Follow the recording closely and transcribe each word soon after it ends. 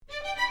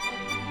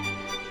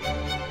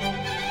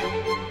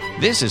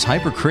This is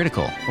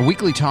Hypercritical, a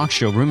weekly talk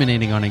show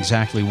ruminating on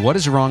exactly what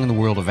is wrong in the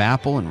world of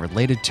Apple and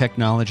related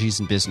technologies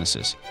and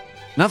businesses.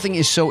 Nothing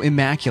is so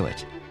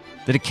immaculate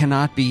that it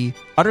cannot be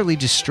utterly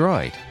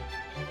destroyed.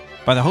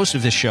 By the host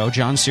of this show,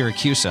 John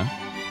Siracusa,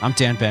 I'm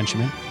Dan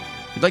Benjamin.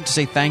 We'd like to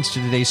say thanks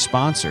to today's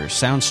sponsors,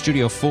 Sound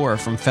Studio 4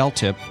 from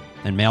Feltip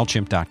and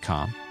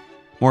MailChimp.com.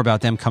 More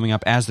about them coming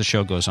up as the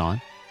show goes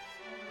on.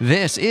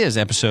 This is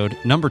episode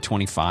number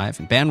 25,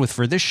 and bandwidth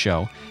for this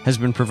show has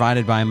been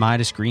provided by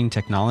Midas Green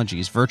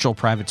Technologies virtual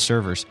private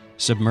servers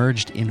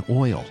submerged in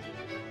oil.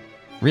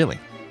 Really?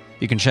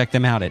 You can check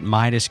them out at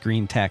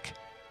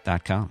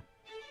MidasGreenTech.com.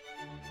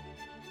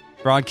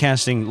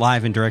 Broadcasting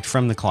live and direct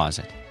from the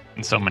closet.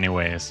 In so many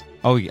ways.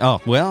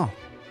 Oh, well,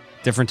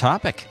 different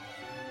topic.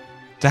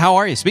 So how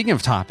are you? Speaking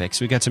of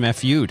topics, we got some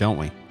FU, don't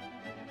we?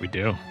 We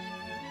do.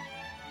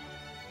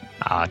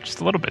 Just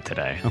a little bit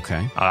today.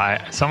 Okay.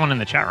 Someone in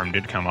the chat room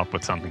did come up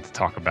with something to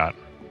talk about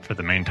for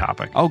the main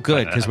topic. Oh,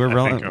 good, because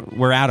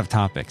we're out of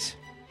topics.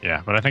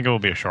 Yeah, but I think it will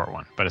be a short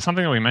one. But it's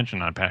something that we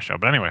mentioned on a past show.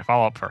 But anyway,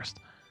 follow up first.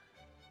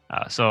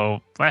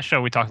 So last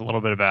show we talked a little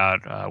bit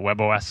about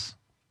WebOS.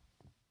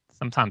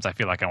 Sometimes I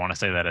feel like I want to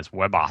say that as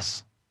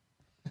WebOS.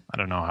 I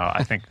don't know how.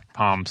 I think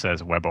Palm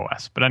says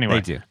WebOS. But anyway.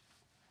 They do.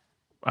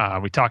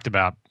 We talked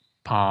about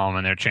Palm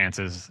and their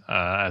chances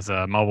as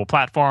a mobile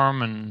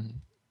platform, and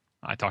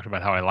I talked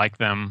about how I like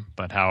them,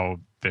 but how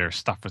their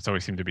stuff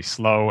always seemed to be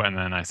slow. And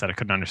then I said I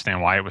couldn't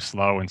understand why it was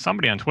slow. And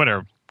somebody on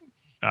Twitter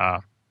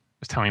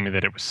was telling me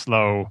that it was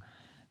slow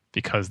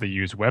because they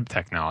use web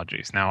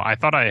technologies. Now, I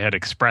thought I had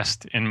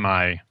expressed in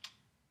my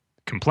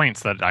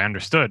complaints that I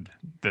understood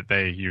that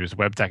they use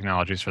web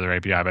technologies for their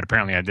API, but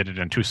apparently I did it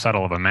in too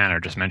subtle of a manner,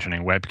 just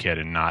mentioning WebKit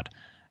and not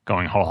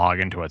going whole hog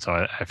into it.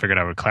 So I figured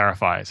I would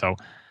clarify. So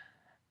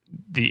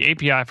the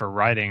API for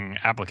writing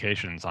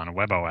applications on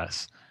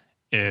WebOS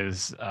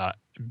is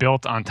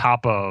built on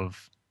top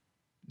of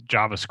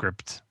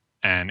JavaScript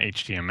and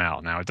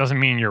HTML. Now, it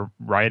doesn't mean you're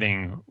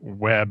writing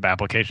web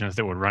applications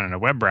that would run in a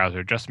web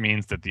browser. It just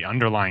means that the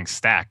underlying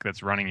stack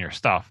that's running your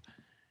stuff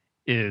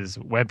is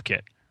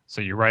WebKit.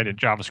 So you write a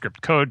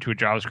JavaScript code to a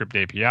JavaScript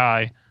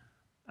API,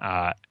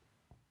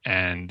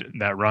 and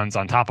that runs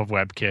on top of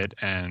WebKit,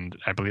 and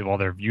I believe all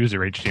their views are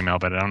HTML,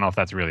 but I don't know if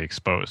that's really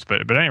exposed.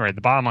 But anyway,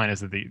 the bottom line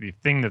is that the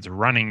thing that's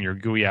running your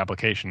GUI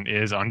application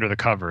is under the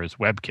covers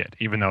WebKit,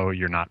 even though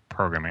you're not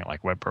programming it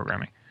like web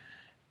programming.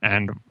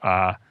 And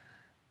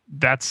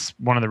that's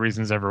one of the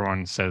reasons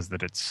everyone says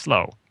that it's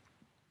slow.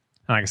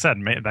 And like I said,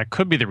 that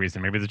could be the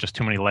reason. Maybe there's just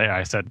too many layers.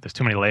 I said there's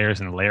too many layers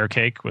in the layer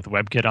cake with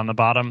WebKit on the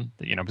bottom.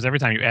 Because every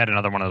time you add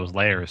another one of those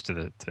layers to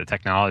the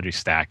technology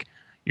stack,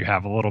 you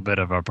have a little bit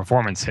of a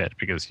performance hit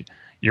because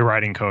you're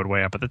writing code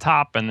way up at the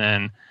top, and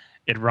then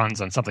it runs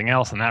on something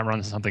else, and that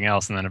runs on something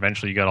else, and then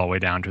eventually you get all the way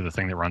down to the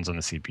thing that runs on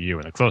the CPU.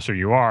 And the closer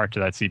you are to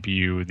that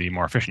CPU, the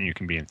more efficient you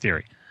can be in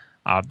theory.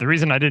 The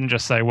reason I didn't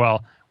just say,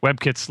 well,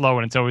 WebKit's slow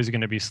and it's always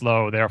going to be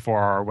slow,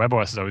 therefore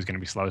WebOS is always going to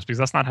be slow, is because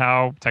that's not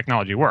how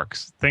technology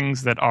works.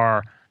 Things that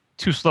are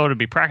too slow to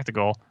be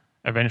practical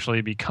eventually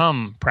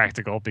become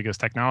practical because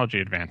technology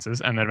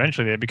advances, and then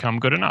eventually they become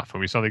good enough. And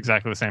we saw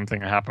exactly the same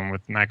thing that happened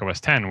with macOS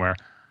 10, where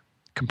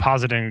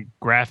compositing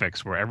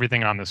graphics, where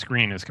everything on the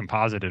screen is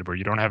composited, where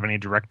you don't have any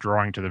direct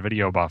drawing to the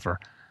video buffer,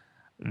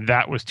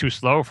 that was too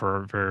slow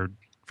for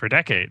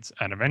decades,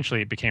 and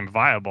eventually it became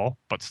viable,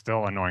 but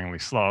still annoyingly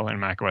slow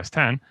in macOS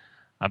 10.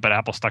 But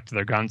Apple stuck to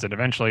their guns, and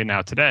eventually,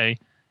 now today,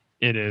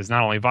 it is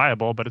not only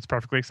viable, but it's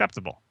perfectly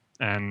acceptable,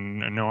 and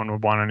no one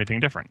would want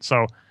anything different.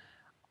 So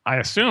I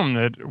assume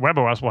that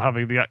WebOS will have,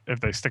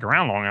 if they stick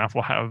around long enough,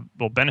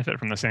 will benefit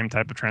from the same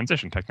type of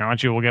transition.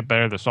 Technology will get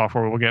better, the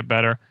software will get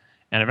better,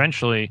 and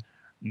eventually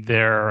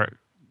their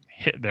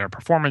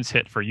performance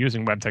hit for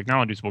using web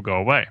technologies will go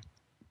away.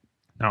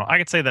 Now, I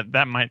could say I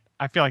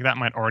feel like that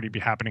might already be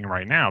happening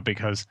right now,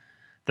 because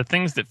the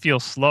things that feel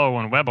slow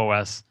on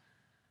WebOS,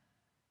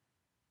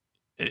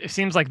 it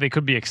seems like they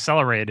could be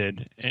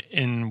accelerated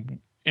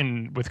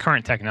with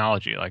current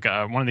technology. Like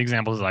one of the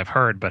examples that I've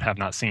heard but have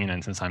not seen,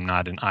 and since I'm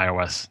not an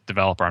iOS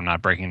developer, I'm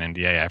not breaking an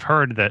NDA, I've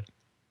heard that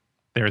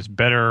there's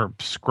better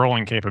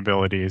scrolling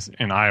capabilities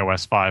in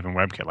iOS 5 and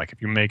WebKit. Like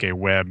if you make a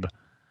web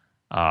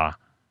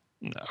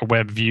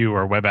view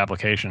or web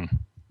application,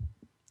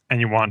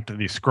 and you want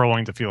the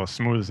scrolling to feel as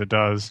smooth as it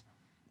does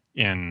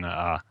in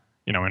a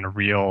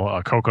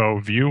real Cocoa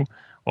view.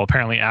 Well,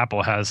 apparently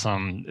Apple has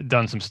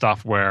done some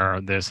stuff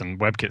where there's some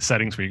WebKit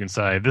settings where you can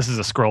say, this is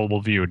a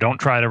scrollable view. Don't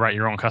try to write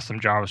your own custom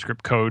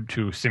JavaScript code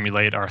to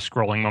simulate our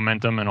scrolling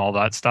momentum and all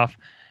that stuff.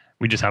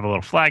 We just have a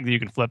little flag that you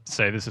can flip to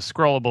say, this is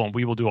scrollable, and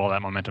we will do all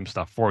that momentum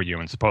stuff for you.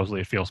 And supposedly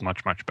it feels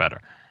much, much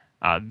better.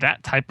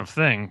 That type of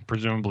thing,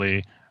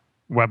 presumably,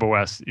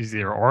 WebOS is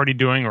either already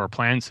doing or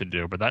plans to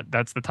do. But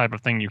that's the type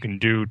of thing you can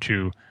do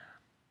to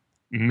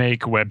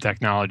make web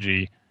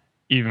technology,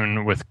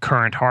 even with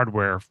current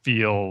hardware,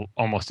 feel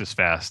almost as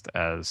fast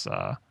as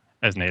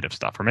native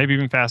stuff, or maybe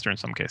even faster in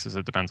some cases.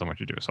 It depends on what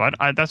you do. So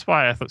that's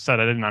why I said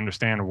I didn't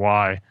understand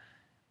why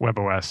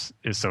WebOS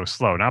is so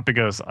slow. Not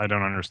because I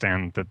don't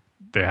understand that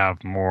they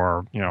have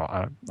more,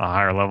 a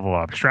higher level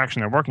of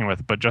abstraction they're working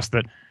with, but just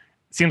that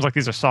seems like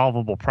these are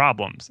solvable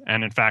problems,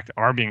 and in fact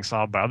are being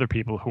solved by other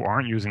people who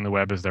aren't using the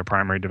web as their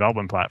primary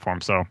development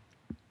platform. So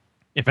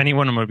if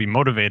anyone would be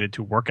motivated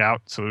to work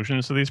out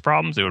solutions to these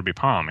problems, it would be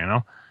Palm,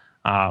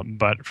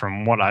 But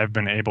from what I've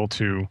been able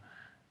to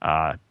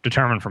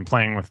determine from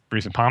playing with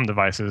recent Palm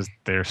devices,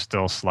 they're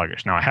still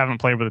sluggish. Now, I haven't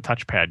played with a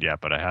touchpad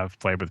yet, but I have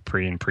played with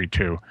Pre and Pre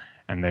 2,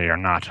 and they are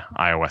not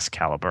iOS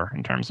caliber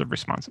in terms of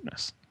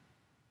responsiveness.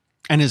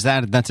 And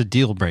that's a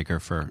deal breaker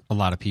for a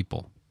lot of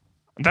people?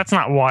 That's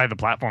not why the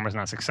platform is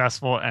not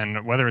successful,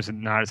 and whether it's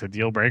not it's a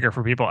deal breaker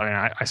for people. I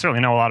mean, I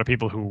certainly know a lot of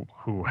people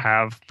who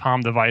have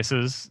Palm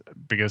devices,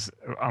 because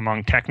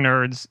among tech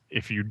nerds,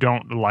 if you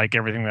don't like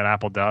everything that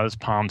Apple does,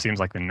 Palm seems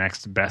like the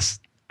next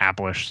best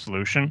Apple-ish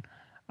solution.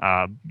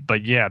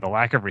 But yeah, the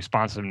lack of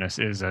responsiveness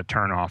is a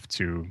turnoff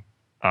to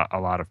a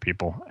lot of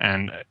people,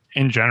 and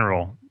in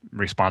general,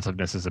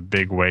 responsiveness is a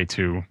big way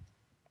to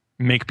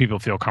make people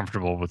feel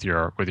comfortable with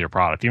your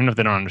product, even if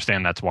they don't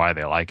understand that's why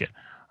they like it.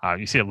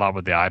 You see a lot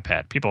with the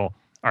iPad. People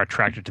are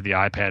attracted to the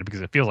iPad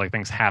because it feels like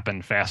things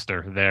happen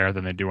faster there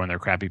than they do on their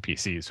crappy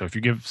PCs. So if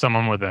you give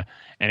someone with an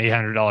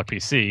 $800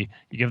 PC,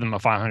 you give them a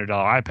 $500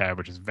 iPad,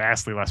 which is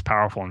vastly less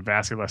powerful and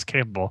vastly less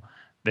capable,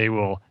 they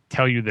will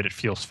tell you that it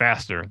feels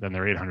faster than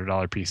their $800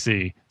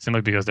 PC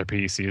simply because their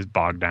PC is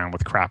bogged down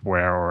with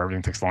crapware, or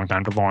everything takes a long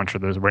time to launch, or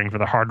they're waiting for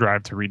the hard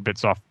drive to read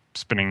bits off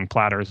spinning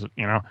platters.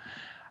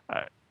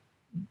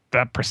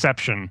 That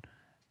perception,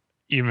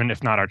 even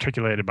if not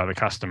articulated by the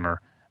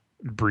customer,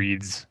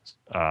 breeds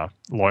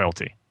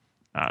loyalty.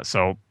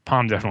 So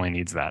Palm definitely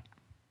needs that,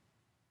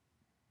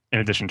 in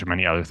addition to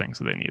many other things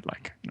that they need,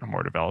 like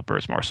more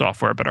developers, more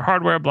software, better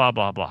hardware, blah,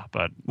 blah, blah.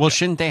 But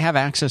shouldn't they have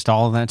access to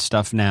all of that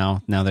stuff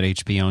now that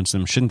HP owns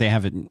them? Shouldn't they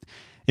have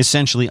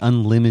essentially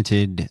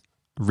unlimited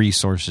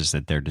resources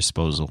at their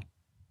disposal?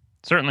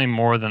 Certainly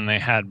more than they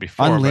had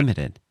before.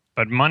 Unlimited.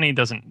 But money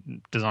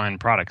doesn't design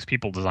products.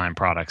 People design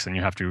products, and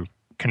you have to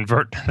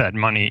convert that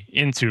money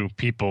into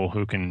people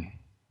who can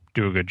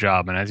do a good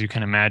job. And as you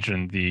can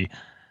imagine, the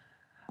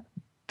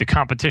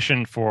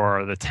competition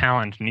for the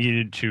talent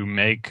needed to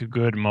make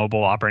good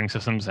mobile operating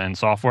systems and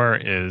software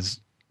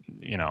is,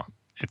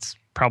 it's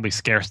probably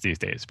scarce these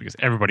days because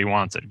everybody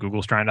wants it.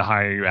 Google's trying to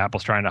hire you,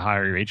 Apple's trying to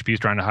hire you, HP's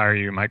trying to hire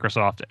you,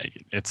 Microsoft.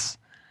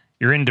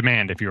 You're in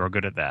demand if you are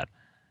good at that.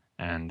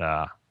 And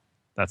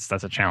that's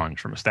a challenge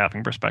from a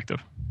staffing perspective.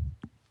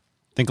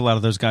 I think a lot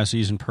of those guys are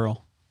using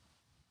Perl.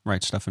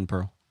 Write stuff in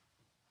Perl.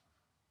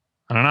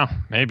 I don't know.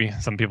 Maybe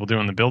some people do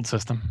in the build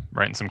system,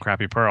 writing some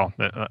crappy Perl.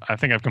 I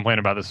think I've complained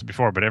about this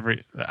before, but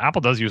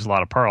Apple does use a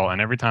lot of Perl, and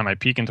every time I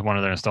peek into one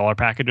of their installer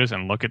packages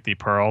and look at the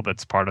Perl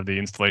that's part of the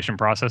installation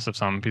process of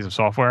some piece of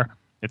software,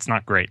 it's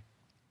not great.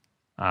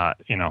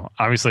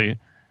 Obviously,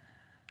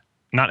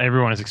 not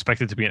everyone is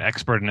expected to be an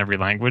expert in every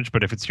language,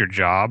 but if it's your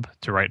job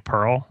to write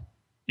Perl,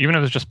 even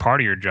if it's just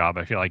part of your job,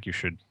 I feel like you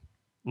should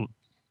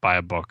buy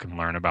a book and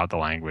learn about the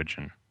language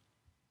and,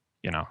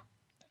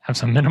 have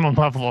some minimum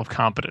level of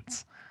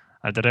competence.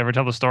 Did I ever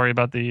tell the story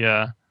about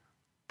the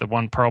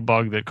one Perl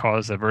bug that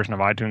caused a version of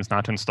iTunes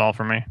not to install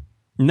for me?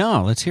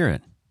 No, let's hear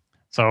it.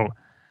 So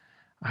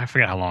I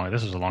forget how long.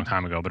 This was a long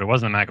time ago, but it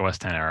was in the Mac OS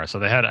 10 era. So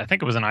they had, I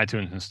think it was an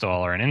iTunes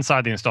installer, and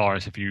inside the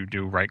installers, if you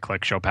do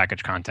right-click Show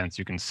Package Contents,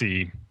 you can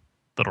see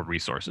little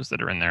resources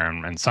that are in there,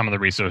 and some of the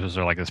resources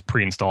are like this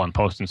pre-install and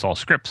post-install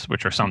scripts,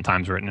 which are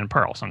sometimes written in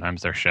Perl.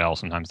 Sometimes they're Shell,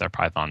 sometimes they're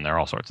Python. They're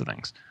all sorts of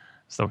things.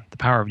 So the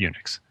power of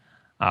Unix.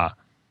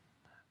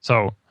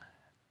 So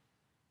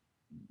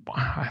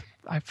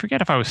I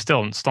forget if I was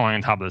still installing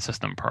on top of the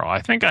system Perl.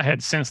 I think I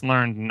had since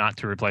learned not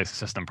to replace the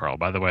system Perl.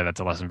 By the way, that's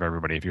a lesson for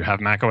everybody. If you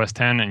have Mac OS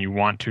 10 and you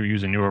want to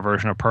use a newer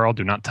version of Perl,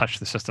 do not touch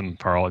the system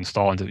Perl.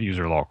 Install into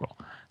user local.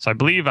 So I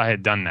believe I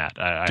had done that.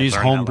 Do you use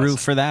Homebrew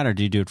for that, or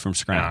do you do it from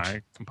scratch? No,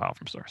 I compile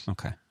from source.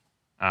 Okay.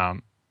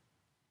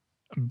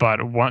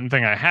 But one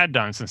thing I had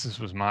done, since this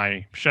was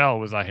my shell,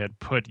 was I had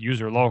put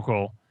user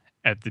local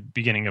at the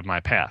beginning of my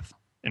path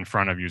in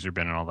front of user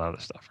bin and all the other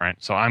stuff, right?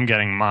 So I'm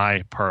getting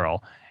my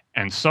Perl.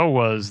 And so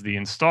was the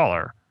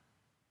installer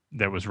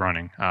that was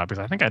running, because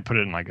I think I'd put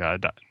it in like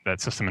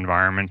that system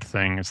environment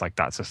thing. It's like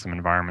 .system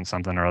environment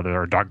something or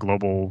other, or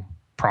 .global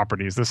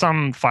properties. There's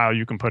some file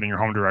you can put in your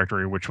home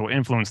directory which will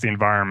influence the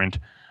environment,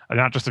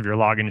 not just of your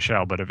login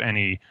shell, but of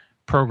any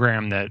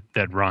program that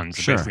runs.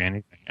 Sure.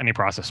 Basically any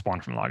process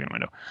spawned from the login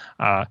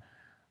window.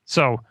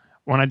 So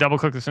when I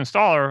double-click this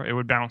installer, it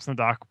would bounce in the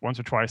dock once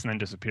or twice and then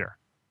disappear.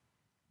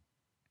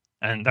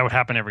 And that would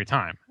happen every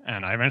time.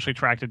 And I eventually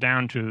tracked it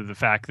down to the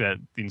fact that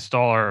the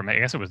installer, I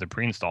guess it was the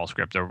pre-install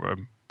script, or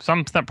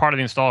some part of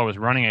the installer was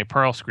running a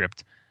Perl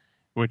script,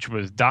 which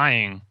was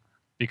dying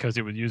because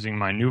it was using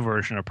my new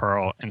version of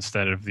Perl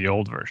instead of the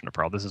old version of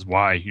Perl. This is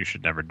why you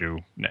should never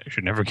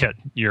get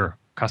your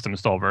custom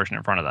install version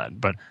in front of that.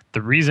 But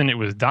the reason it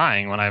was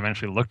dying when I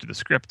eventually looked at the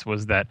script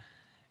was that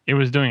it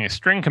was doing a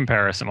string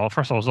comparison. Well,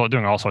 first of all, it was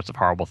doing all sorts of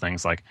horrible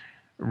things like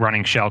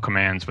running shell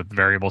commands with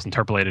variables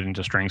interpolated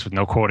into strings with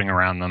no quoting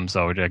around them.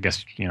 So I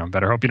guess,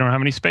 better hope you don't have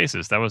any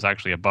spaces. That was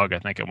actually a bug. I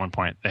think at one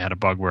point they had a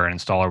bug where an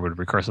installer would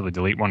recursively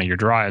delete one of your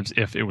drives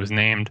if it was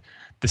named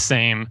the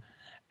same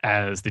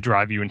as the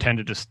drive you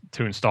intended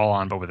to install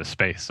on, but with a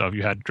space. So if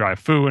you had drive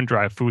foo and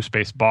drive foo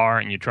space bar,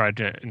 and you tried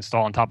to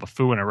install on top of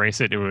foo and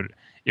erase it, it would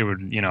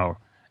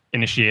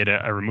initiate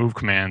a remove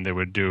command that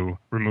would do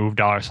remove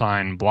 $blah,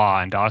 and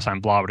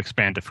 $blah would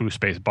expand to foo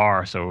space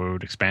bar, so it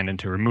would expand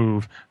into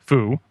remove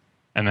foo,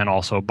 and then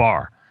also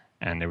bar,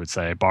 and it would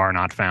say bar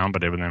not found,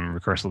 but it would then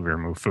recursively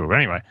remove foo. But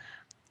anyway,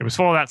 it was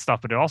full of that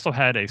stuff, but it also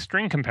had a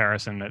string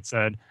comparison that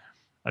said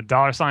a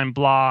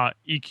 $blah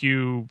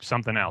EQ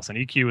something else. And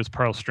EQ is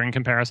Perl's string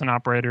comparison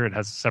operator. It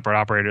has separate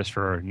operators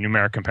for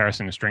numeric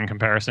comparison and string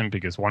comparison,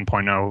 because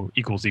 1.0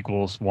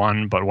 equals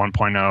 1, but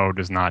 1.0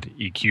 does not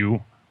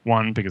EQ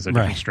 1 because a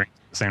different string,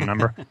 the same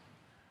number.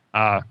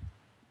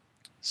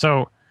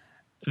 So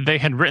they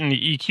had written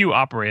the EQ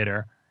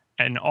operator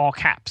in all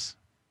caps,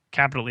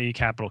 capital E,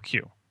 capital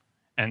Q.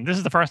 And this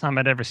is the first time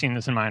I'd ever seen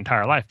this in my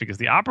entire life, because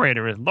the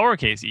operator is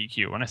lowercase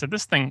EQ. And I said,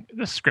 this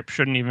script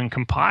shouldn't even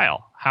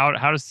compile. How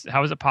is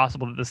it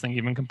possible that this thing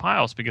even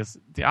compiles? Because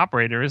the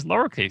operator is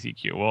lowercase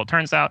EQ. Well, it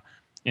turns out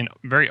in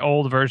very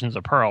old versions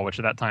of Perl, which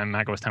at that time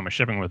macOS 10 was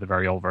shipping with a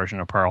very old version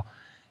of Perl,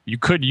 you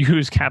could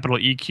use capital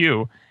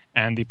EQ,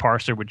 and the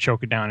parser would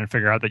choke it down and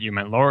figure out that you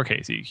meant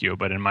lowercase EQ.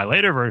 But in my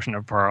later version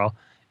of Perl,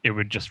 it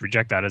would just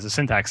reject that as a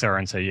syntax error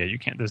and say, yeah, you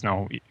can't. There's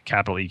no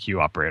capital EQ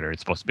operator.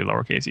 It's supposed to be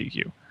lowercase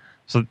EQ.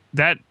 So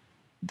that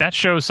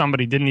shows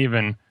somebody didn't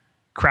even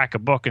crack a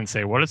book and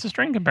say, what is a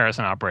string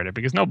comparison operator?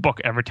 Because no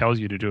book ever tells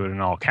you to do it in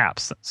all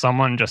caps.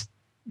 Someone just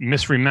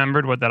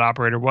misremembered what that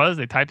operator was.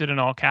 They typed it in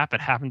all cap.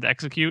 It happened to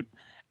execute,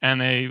 and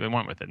they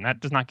went with it. And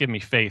that does not give me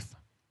faith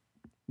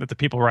that the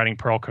people writing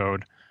Perl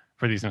code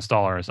for these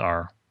installers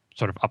are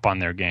sort of up on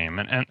their game.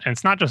 And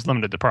it's not just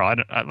limited to Perl.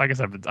 Like I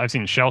said, I've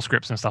seen shell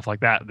scripts and stuff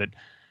like that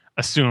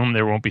assume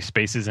there won't be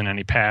spaces in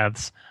any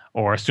paths,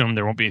 or assume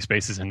there won't be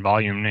spaces in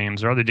volume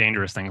names, or other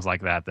dangerous things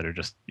like that are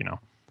just,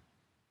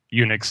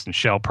 Unix and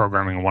shell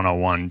programming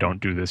 101.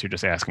 Don't do this. You're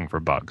just asking for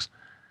bugs.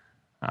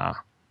 How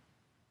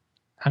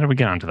did we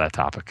get onto that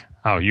topic?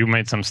 Oh, you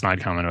made some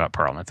snide comment about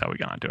Perl, and that's how we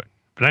got onto it.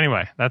 But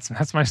anyway,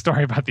 that's my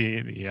story about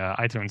the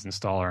iTunes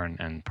installer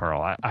and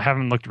Perl. I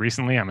haven't looked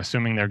recently. I'm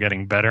assuming they're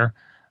getting better,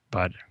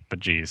 but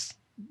geez,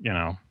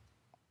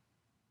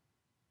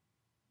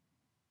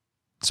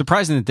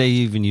 Surprising that they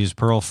even use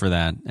Perl for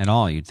that at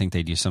all. You'd think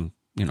they'd use some,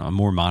 a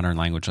more modern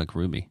language like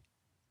Ruby.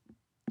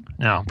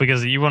 No,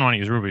 because you wouldn't want to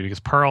use Ruby, because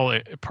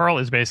Perl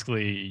is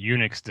basically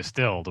Unix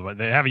distilled.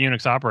 They have a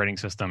Unix operating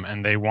system,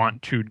 and they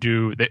want to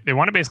they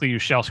want to basically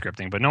use shell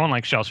scripting, but no one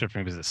likes shell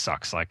scripting because it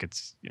sucks. Like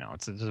it's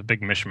a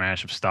big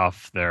mishmash of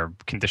stuff. Their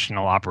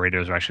conditional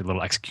operators are actually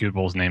little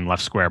executables named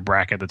left square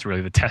bracket. That's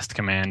really the test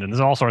command, and there's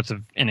all sorts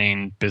of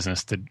inane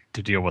business to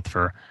deal with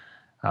for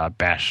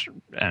Bash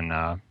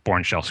and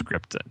Bourne shell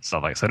script and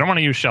stuff like that. So I don't want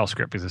to use shell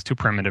script because it's too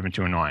primitive and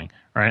too annoying,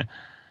 right?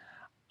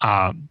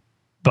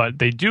 But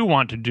they do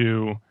want to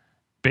do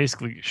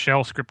basically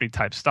shell scripting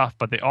type stuff,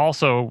 but they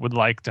also would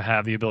like to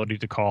have the ability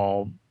to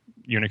call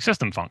Unix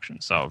system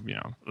functions. So,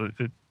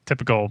 the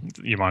typical,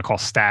 you want to call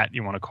stat,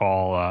 you want to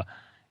call,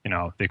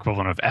 the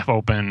equivalent of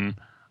fopen,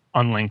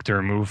 unlinked or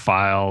remove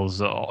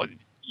files.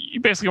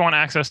 You basically want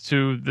access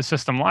to the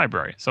system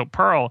library. So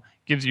Perl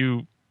gives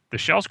you the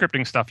shell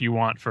scripting stuff you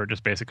want for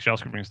just basic shell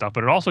scripting stuff,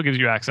 but it also gives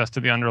you access to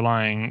the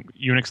underlying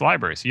Unix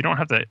library. So you don't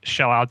have to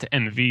shell out to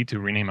MV to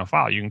rename a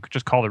file. You can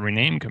just call the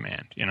rename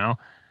command,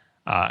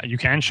 You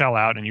can shell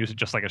out and use it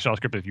just like a shell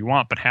script if you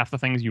want, but half the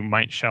things you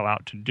might shell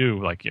out to do,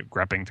 like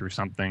grepping through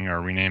something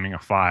or renaming a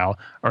file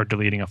or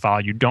deleting a file,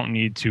 you don't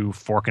need to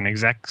fork and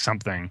exec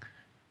something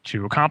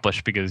to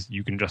accomplish, because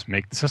you can just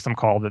make the system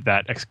call that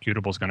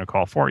executable is going to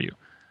call for you.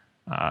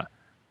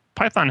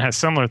 Python has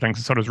similar things,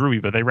 and so does Ruby,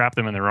 but they wrap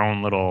them in their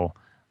own little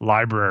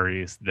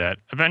libraries that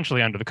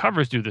eventually under the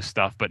covers do this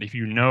stuff. But if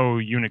you know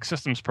Unix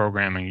systems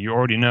programming, you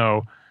already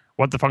know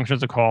what the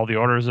functions are called, the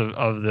orders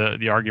of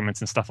the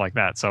arguments and stuff like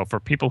that. So for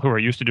people who are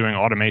used to doing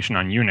automation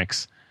on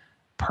Unix,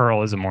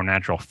 Perl is a more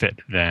natural fit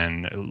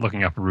than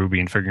looking up Ruby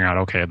and figuring out,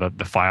 okay,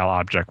 the file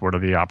object, what are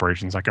the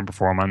operations I can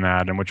perform on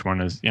that, and which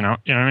one is, you know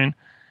what I mean?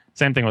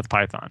 Same thing with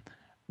Python.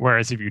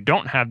 Whereas if you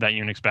don't have that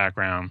Unix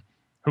background,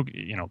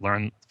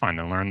 learn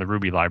the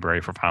Ruby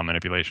library for file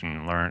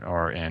manipulation,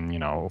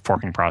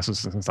 forking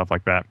processes and stuff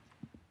like that,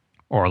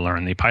 or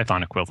learn the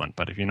Python equivalent.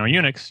 But if you know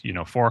Unix, you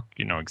know fork,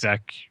 you know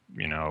exec,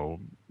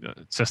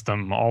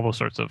 system, all those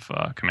sorts of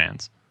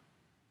commands.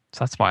 So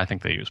that's why I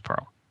think they use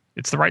Perl.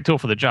 It's the right tool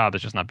for the job.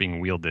 It's just not being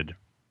wielded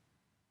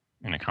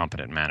in a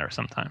competent manner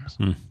sometimes.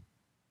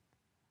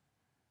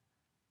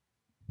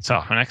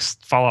 So the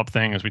next follow-up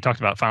thing is we talked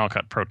about Final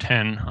Cut Pro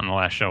 10 on the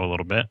last show a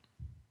little bit.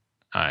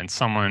 And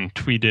someone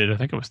tweeted, I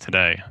think it was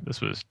today,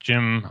 this was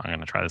Jim, I'm going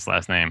to try this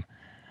last name,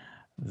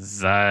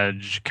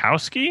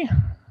 Zajkowski?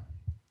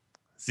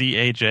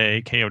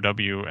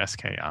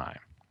 Zajkowski.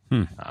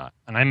 And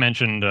I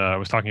mentioned, I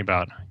was talking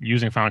about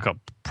using Final Cut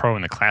Pro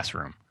in the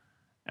classroom,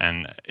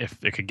 and if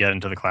it could get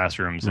into the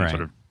classrooms and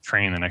sort of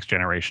train the next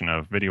generation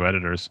of video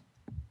editors,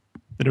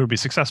 that it would be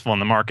successful in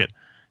the market,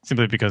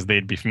 simply because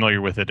they'd be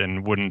familiar with it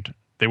and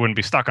they wouldn't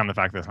be stuck on the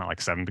fact that it's not like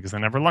 7 because they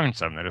never learned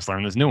 7. They just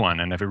learned this new one,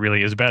 and if it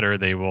really is better,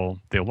 they'll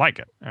like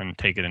it and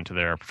take it into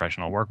their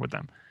professional work with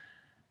them.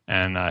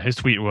 And his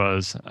tweet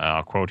was,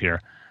 I'll quote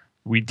here,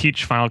 "We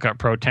teach Final Cut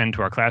Pro 10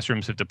 to our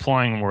classrooms if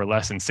deploying were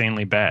less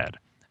insanely bad."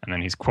 And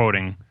then he's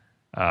quoting,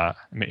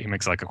 he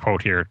makes like a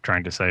quote here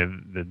trying to say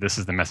that this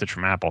is the message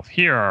from Apple.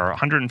 "Here are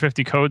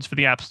 150 codes for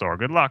the App Store.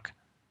 Good luck."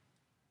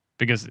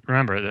 Because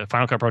remember, the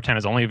Final Cut Pro 10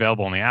 is only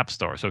available in the App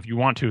Store. So if you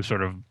want to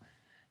sort of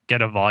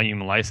get a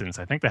volume license,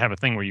 I think they have a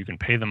thing where you can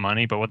pay them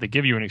money, but what they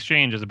give you in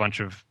exchange is a bunch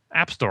of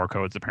App Store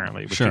codes,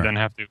 apparently, which you then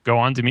have to go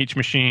onto each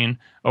machine,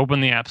 open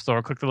the App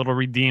Store, click the little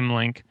redeem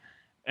link,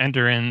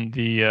 enter in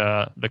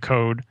the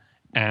code,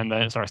 and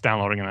then it starts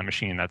downloading on that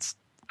machine. That's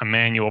a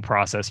manual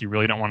process. You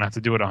really don't want to have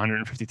to do it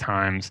 150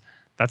 times.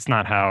 That's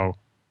not how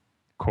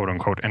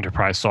quote-unquote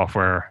enterprise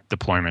software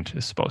deployment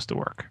is supposed to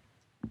work.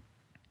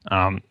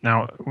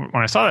 Now,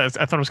 when I saw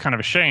that, I thought it was kind of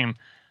a shame.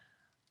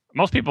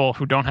 Most people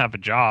who don't have a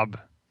job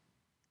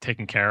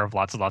taking care of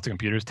lots of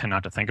computers tend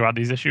not to think about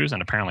these issues,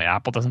 and apparently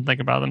Apple doesn't think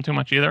about them too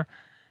much either.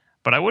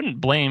 But I wouldn't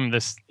blame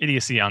this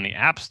idiocy on the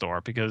App Store,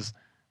 because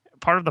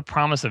part of the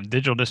promise of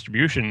digital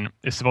distribution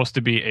is supposed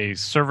to be a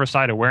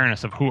server-side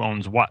awareness of who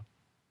owns what,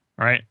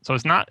 right? So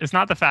it's not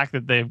the fact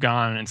that they've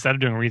gone, instead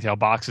of doing retail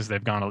boxes,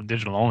 they've gone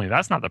digital only.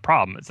 That's not the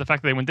problem. It's the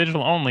fact that they went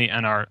digital only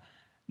and are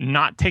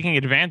not taking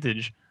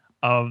advantage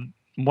of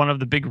one of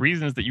the big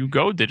reasons that you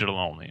go digital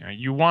only. Right?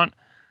 You want,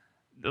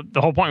 the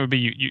whole point would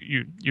be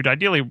you'd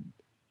ideally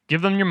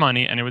give them your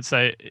money, and it would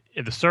say,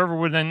 if the server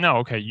would then know,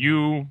 okay,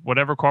 you,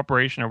 whatever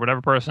corporation or whatever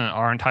person,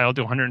 are entitled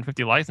to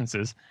 150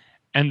 licenses,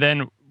 and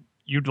then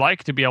you'd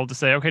like to be able to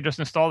say, okay, just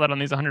install that on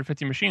these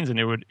 150 machines, and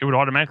it would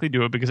automatically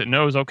do it because it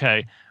knows,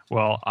 okay,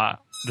 well,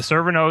 the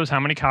server knows how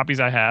many copies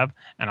I have,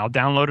 and I'll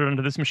download it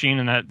onto this machine,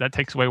 and that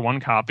takes away one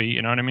copy.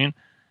 You know what I mean?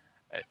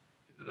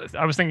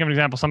 I was thinking of an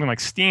example, something like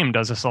Steam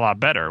does this a lot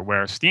better,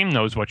 where Steam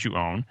knows what you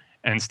own,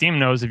 and Steam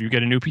knows if you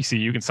get a new PC,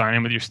 you can sign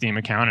in with your Steam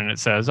account, and it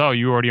says, oh,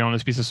 you already own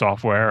this piece of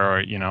software,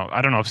 or, you know,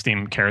 I don't know if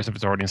Steam cares if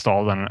it's already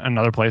installed on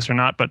another place or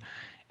not, but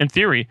in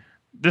theory,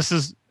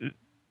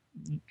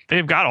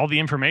 they've got all the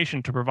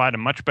information to provide a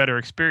much better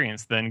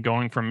experience than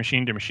going from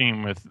machine to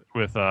machine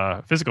with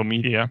physical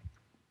media,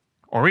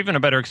 or even a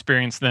better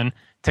experience than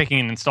taking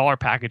an installer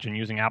package and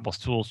using Apple's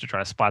tools to try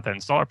to spot that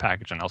installer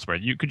package on elsewhere.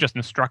 You could just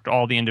instruct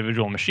all the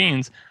individual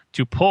machines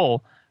to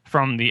pull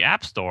from the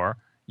App Store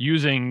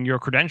using your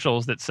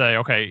credentials that say,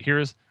 okay,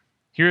 here's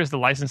the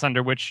license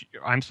under which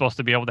I'm supposed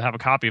to be able to have a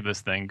copy of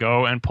this thing.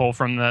 Go and pull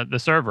from the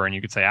server, and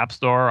you could say, App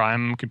Store,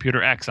 I'm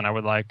computer X, and I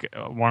would like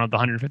one of the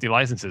 150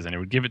 licenses, and it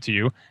would give it to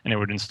you, and it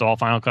would install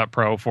Final Cut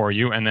Pro for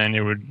you, and then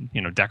it would,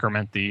 you know,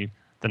 decrement the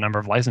number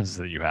of licenses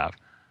that you have.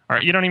 All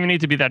right, you don't even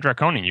need to be that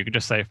draconian. You could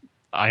just say,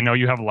 I know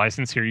you have a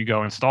license, here you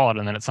go, install it,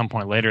 and then at some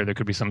point later there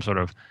could be some sort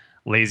of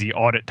lazy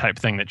audit type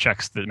thing that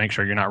checks to make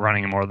sure you're not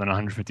running more than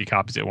 150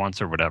 copies at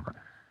once or whatever.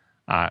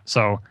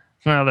 So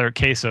it's another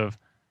case of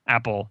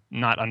Apple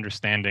not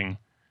understanding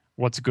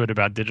what's good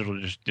about digital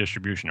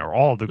distribution, or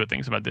all of the good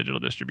things about digital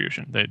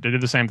distribution. They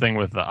did the same thing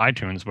with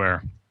iTunes,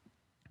 where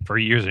for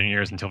years and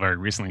years, until very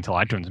recently, until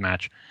iTunes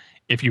Match,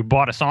 if you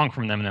bought a song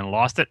from them and then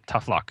lost it,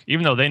 tough luck.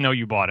 Even though they know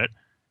you bought it,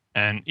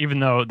 and even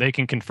though they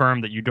can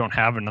confirm that you don't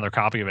have another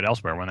copy of it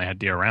elsewhere, when they had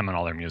DRM on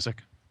all their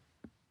music,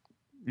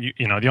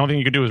 you know, the only thing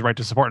you could do is write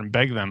to support and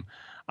beg them,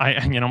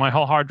 my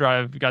whole hard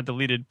drive got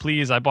deleted.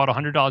 Please, I bought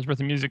 $100 worth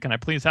of music. Can I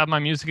please have my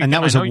music again? And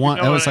that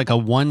was like a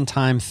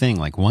one-time thing,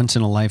 like once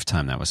in a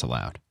lifetime that was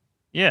allowed.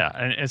 Yeah,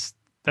 and it's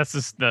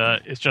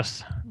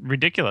just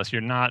ridiculous.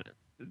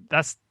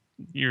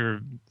 You're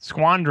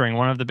squandering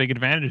one of the big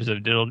advantages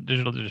of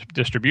digital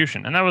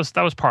distribution, and that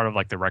was part of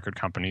like the record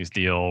company's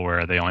deal,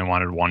 where they only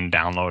wanted one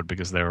download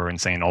because they were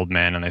insane old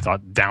men and they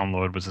thought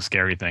download was a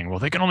scary thing. Well,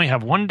 they can only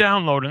have one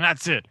download and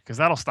that's it, because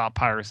that'll stop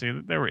piracy.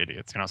 They were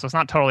idiots, you know. So it's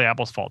not totally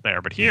Apple's fault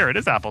there, but here it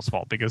is Apple's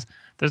fault, because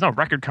there's no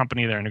record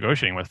company they're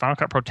negotiating with. Final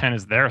Cut Pro 10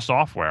 is their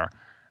software,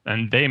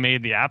 and they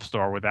made the App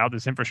Store without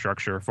this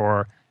infrastructure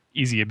for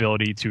easy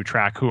ability to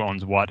track who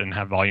owns what and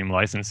have volume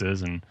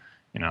licenses. And,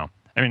 you know,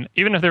 I mean,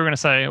 even if they were going to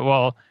say,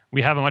 well,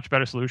 we have a much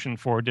better solution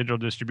for digital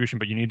distribution,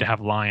 but you need to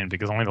have Lion,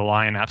 because only the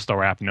Lion App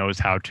Store app knows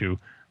how to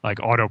like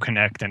auto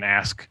connect and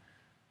ask,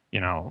 you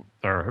know,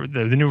 or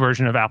the new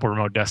version of Apple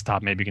Remote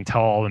Desktop maybe can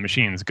tell all the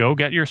machines, go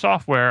get your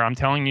software. I'm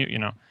telling you, you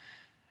know,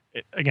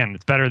 again,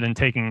 it's better than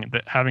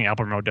having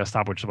Apple Remote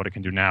Desktop, which is what it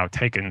can do now,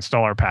 take an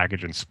installer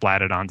package and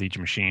splat it onto each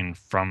machine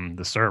from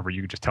the server.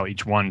 You could just tell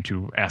each one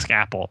to ask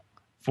Apple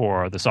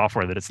for the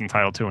software that it's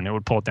entitled to, and it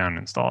would pull it down and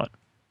install it.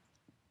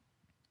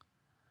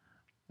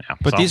 Yeah,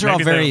 but so these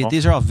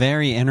are all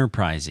very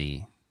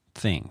enterprisey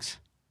things.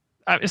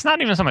 It's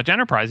not even so much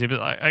enterprisey,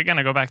 but again,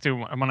 I go back to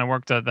when I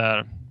worked at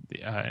the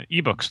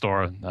ebook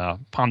store,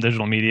 Palm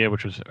Digital Media,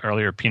 which was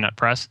earlier Peanut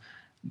Press.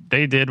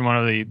 They did one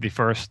of the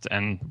first,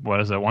 and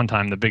was at one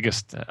time the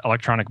biggest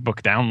electronic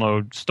book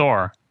download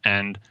store.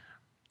 And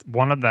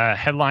one of the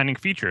headlining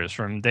features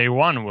from day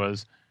one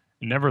was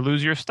never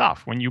lose your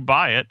stuff. When you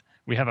buy it,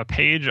 we have a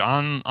page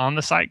on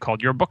the site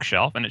called Your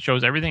Bookshelf, and it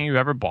shows everything you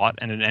ever bought,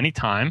 and at any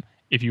time,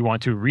 if you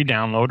want to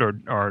re-download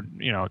or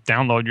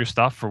download your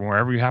stuff from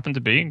wherever you happen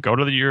to be, go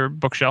to your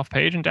bookshelf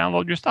page and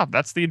download your stuff.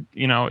 That's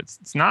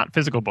it's not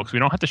physical books. We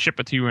don't have to ship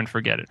it to you and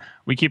forget it.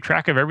 We keep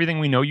track of everything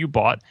we know you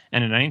bought,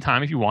 and at any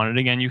time, if you want it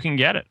again, you can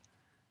get it.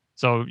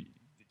 So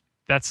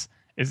it's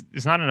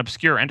not an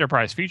obscure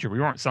enterprise feature.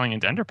 We weren't selling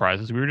into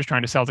enterprises. We were just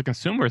trying to sell to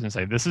consumers and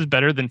say, this is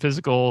better than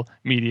physical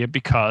media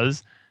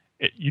because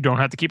you don't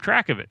have to keep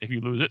track of it. If you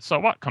lose it, so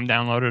what? Come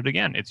download it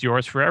again. It's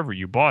yours forever.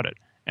 You bought it.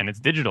 And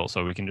it's digital,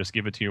 so we can just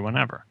give it to you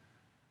whenever.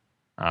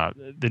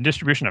 The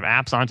distribution of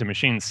apps onto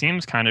machines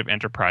seems kind of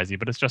enterprisey,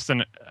 but it's just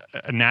a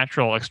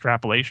natural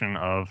extrapolation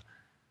of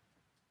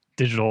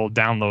digital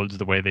downloads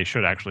the way they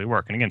should actually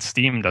work. And again,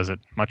 Steam does it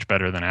much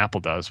better than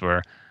Apple does,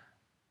 where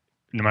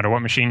no matter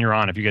what machine you're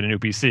on, if you get a new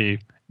PC,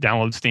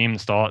 download Steam,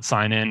 install it,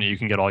 sign in, and you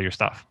can get all your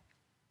stuff.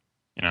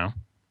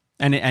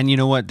 And you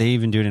know what? They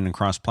even do it in a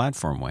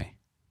cross-platform way.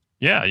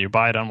 Yeah, you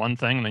buy it on one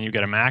thing, and then you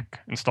get a Mac,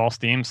 install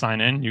Steam,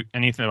 sign in.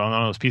 Anything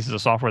on those pieces of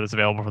software that's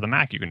available for the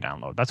Mac, you can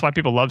download. That's why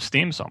people love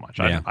Steam so much.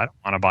 Yeah. I don't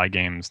want to buy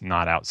games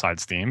not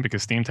outside Steam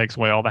because Steam takes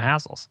away all the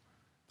hassles.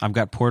 I've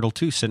got Portal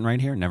 2 sitting right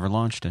here. Never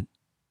launched it.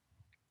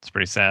 It's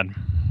pretty sad.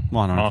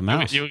 Well, I don't have a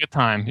mouse. You get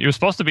time. It was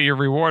supposed to be your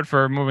reward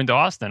for moving to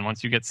Austin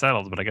once you get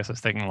settled, but I guess it's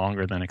taking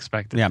longer than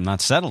expected. Yeah, I'm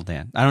not settled,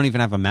 Dan. I don't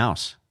even have a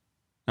mouse.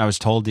 I was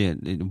told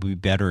it would be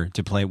better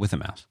to play it with a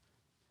mouse.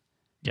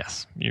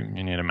 Yes, you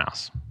need a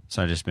mouse.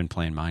 So I've just been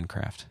playing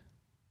Minecraft.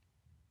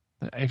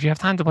 If you have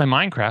time to play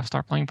Minecraft,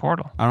 start playing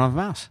Portal. I don't have a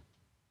mouse.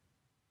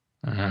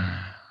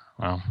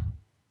 Well,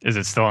 is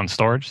it still in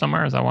storage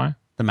somewhere? Is that why?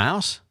 The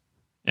mouse?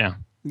 Yeah.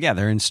 Yeah,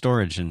 they're in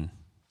storage, and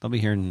they'll be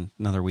here in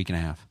another week and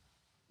a half.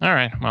 All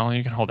right. Well,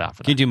 you can hold out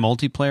for that. Can you do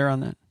multiplayer on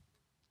that?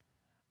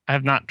 I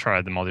have not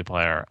tried the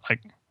multiplayer.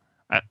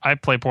 I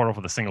play Portal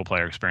for the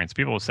single-player experience.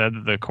 People have said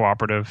that the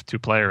cooperative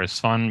two-player is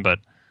fun, but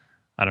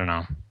I don't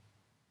know.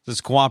 It's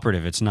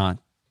cooperative. It's not,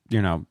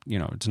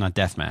 it's not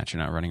deathmatch.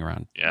 You're not running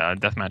around. Yeah,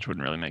 deathmatch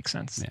wouldn't really make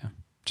sense. Yeah,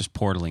 just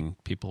portaling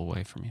people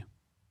away from you.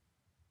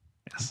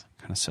 Yes.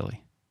 Kind of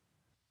silly.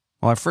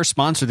 Well, our first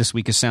sponsor this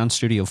week is Sound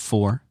Studio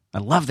 4. I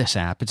love this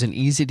app. It's an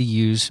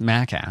easy-to-use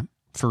Mac app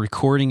for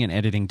recording and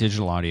editing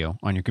digital audio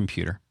on your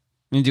computer.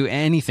 You can do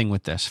anything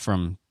with this,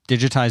 from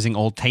digitizing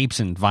old tapes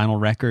and vinyl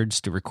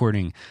records to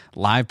recording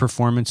live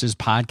performances,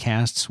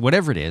 podcasts,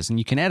 whatever it is. And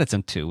you can edit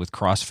them, too, with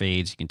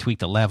crossfades. You can tweak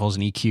the levels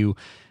and EQ.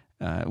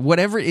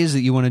 Whatever it is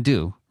that you want to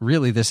do,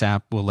 really, this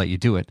app will let you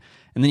do it.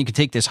 And then you can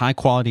take this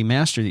high-quality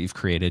master that you've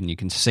created and you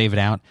can save it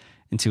out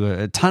into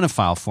a ton of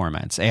file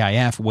formats: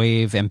 AIF,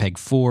 WAV,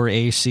 MPEG-4,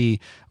 AAC,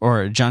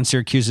 or John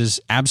Syracuse's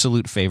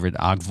absolute favorite,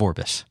 Ogg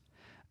Vorbis.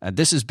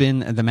 This has been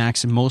the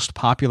Mac's most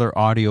popular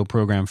audio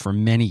program for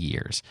many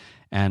years,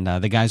 and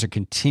the guys are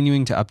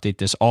continuing to update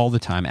this all the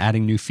time,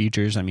 adding new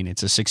features. I mean,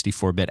 it's a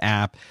 64-bit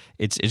app.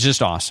 It's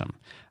just awesome.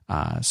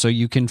 So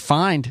you can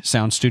find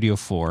Sound Studio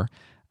 4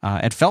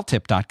 at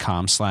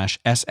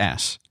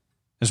felttip.com/SS,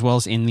 as well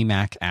as in the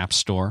Mac App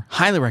Store.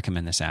 Highly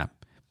recommend this app.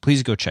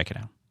 Please go check it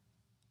out.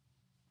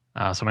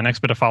 So my next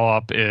bit of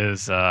follow-up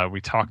is we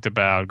talked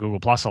about Google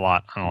Plus a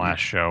lot on the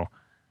last show,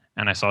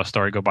 and I saw a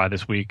story go by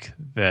this week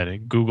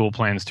that Google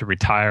plans to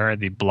retire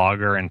the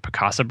Blogger and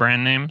Picasa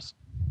brand names.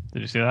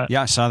 Did you see that?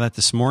 Yeah, I saw that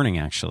this morning,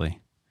 actually.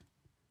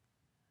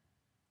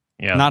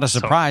 Yeah, not a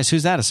surprise.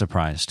 Who's that a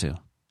surprise to?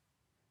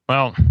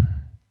 Well,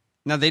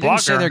 now they didn't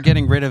say they're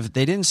getting rid of.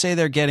 They didn't say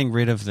they're getting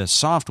rid of the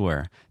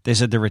software. They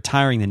said they're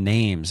retiring the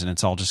names, and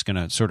it's all just going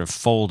to sort of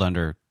fold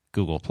under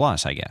Google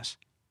Plus, I guess.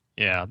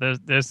 Yeah,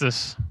 there's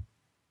this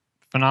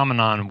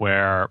phenomenon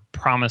where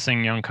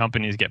promising young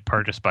companies get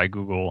purchased by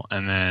Google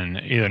and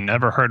then either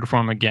never heard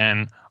from them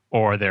again,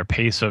 or their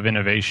pace of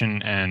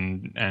innovation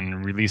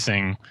and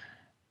releasing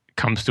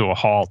comes to a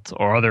halt,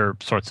 or other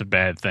sorts of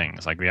bad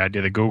things, like the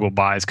idea that Google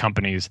buys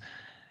companies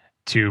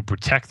to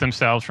protect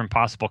themselves from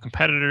possible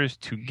competitors,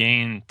 to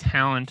gain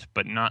talent,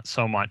 but not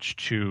so much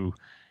to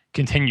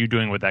continue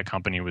doing what that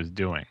company was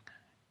doing.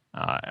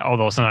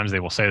 Although sometimes they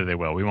will say that they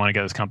will. We want to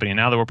get this company, and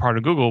now that we're part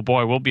of Google,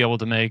 boy, we'll be able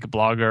to make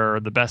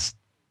Blogger the best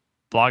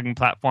blogging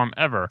platform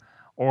ever,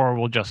 or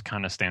we'll just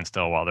kind of stand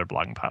still while their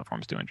blogging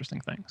platforms do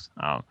interesting things.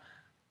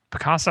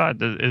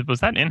 Picasa,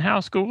 was that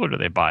in-house Google, or did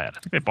they buy it? I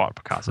think they bought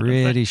Picasa.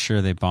 Pretty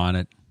sure they bought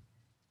it.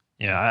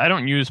 Yeah, I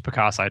don't use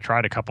Picasa. I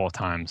tried a couple of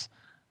times,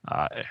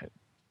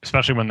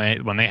 especially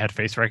when they had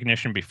face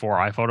recognition before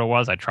iPhoto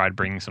was. I tried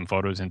bringing some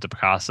photos into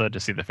Picasa to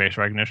see the face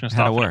recognition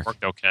stuff. How'd it work? And it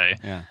worked okay.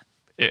 Yeah.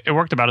 It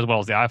worked about as well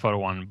as the iPhoto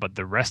one, but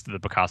the rest of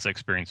the Picasa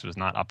experience was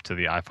not up to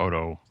the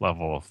iPhoto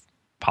level of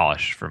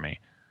polish for me.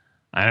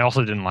 I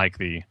also didn't like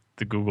the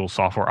Google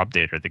software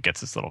updater that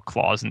gets this little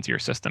clause into your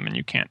system and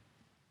you can't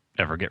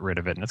ever get rid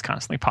of it. And it's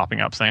constantly popping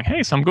up saying,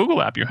 hey, some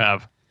Google app you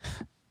have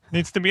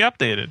needs to be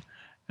updated.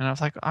 And I was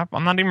like,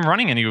 I'm not even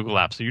running any Google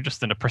apps. So you're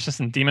just in a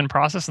persistent daemon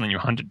process, and then you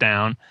hunt it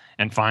down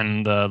and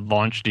find the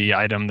launch D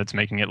item that's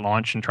making it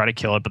launch and try to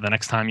kill it. But the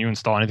next time you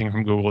install anything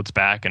from Google, it's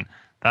back. And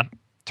that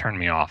turned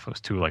me off. It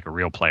was too like a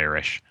Real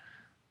Player-ish.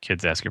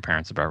 Kids ask your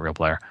parents about Real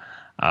Player.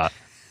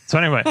 So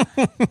anyway,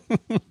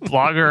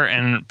 Blogger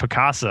and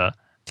Picasa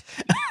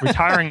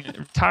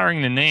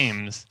retiring the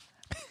names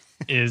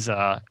is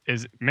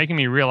making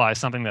me realize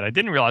something that I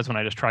didn't realize when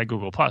I just tried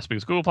Google Plus.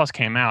 Because Google Plus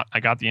came out, I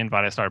got the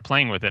invite, I started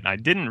playing with it, and I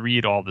didn't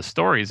read all the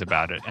stories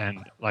about it.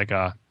 And like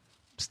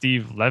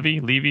Steve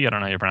Levy, I don't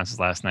know how you pronounce his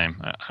last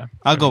name.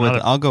 I'll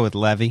go with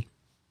Levy.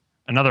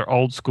 Another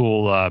old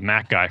school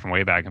Mac guy from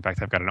way back. In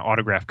fact, I've got an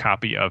autographed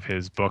copy of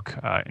his book,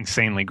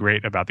 Insanely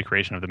Great, about the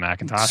creation of the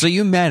Macintosh. So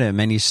you met him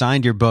and you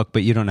signed your book,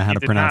 but you don't know how to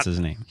pronounce his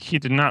name. He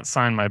did not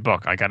sign my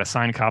book. I got a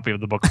signed copy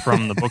of the book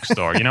from the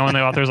bookstore. You know when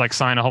the authors like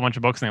sign a whole bunch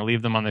of books and they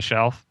leave them on the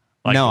shelf?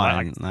 Like, no,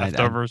 like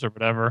leftovers or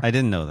whatever. I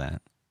didn't know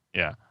that.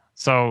 Yeah.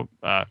 So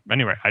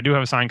anyway, I do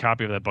have a signed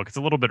copy of that book. It's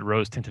a little bit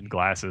rose-tinted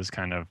glasses,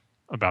 kind of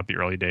about the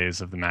early days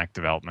of the Mac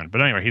development.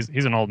 But anyway,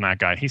 he's an old Mac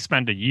guy. He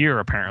spent a year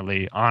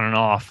apparently on and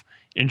off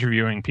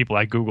interviewing people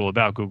at Google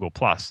about Google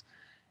Plus.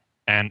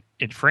 And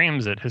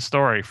his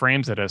story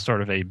frames it as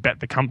sort of a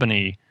bet the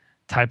company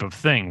type of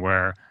thing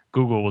where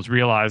Google was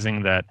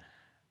realizing that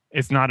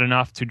it's not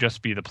enough to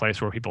just be the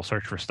place where people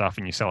search for stuff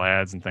and you sell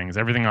ads and things.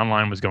 Everything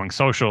online was going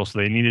social, so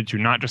they needed to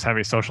not just have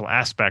a social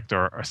aspect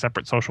or a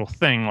separate social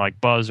thing like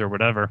Buzz or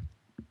whatever,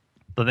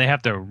 but they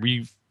have to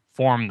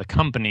reform the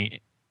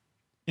company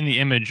in the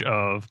image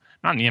of,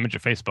 not in the image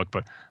of Facebook,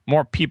 but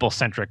more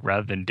people-centric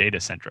rather than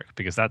data-centric,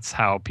 because that's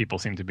how people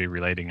seem to be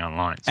relating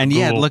online. So and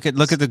Google, look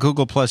at the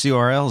Google Plus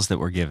URLs that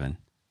were given.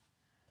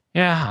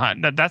 Yeah,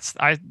 that's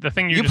the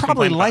thing you just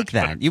probably like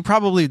about,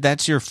 that.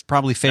 That's your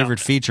probably favorite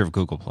feature of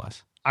Google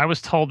Plus. I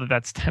was told that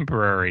that's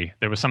temporary.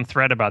 There was some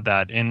thread about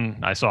that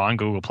I saw on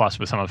Google Plus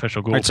with some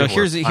official Google. Right, so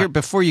here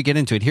before you get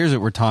into it, here's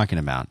what we're talking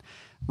about.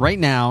 Right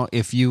now,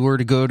 if you were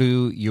to go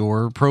to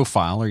your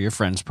profile or your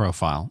friend's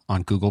profile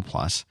on Google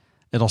Plus,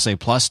 it'll say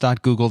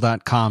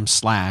plus.google.com/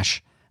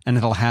 and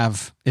it'll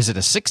have, is it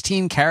a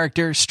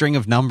 16-character string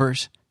of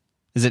numbers?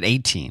 Is it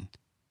 18? I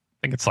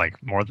think it's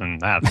like more than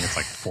that. I think it's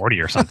like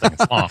 40 or something.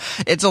 It's long.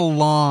 It's a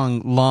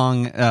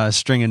long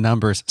string of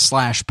numbers /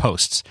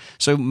 posts.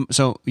 So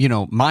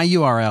my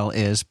URL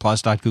is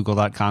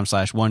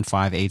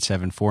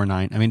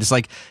plus.google.com/158749. I mean, it's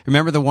like,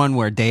 remember the one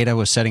where Data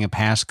was setting a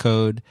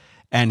passcode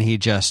and he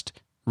just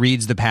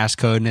reads the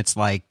passcode and it's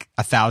like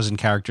 1,000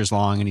 characters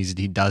long and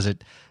he does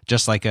it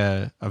just like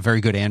a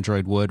very good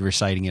Android would,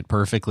 reciting it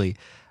perfectly.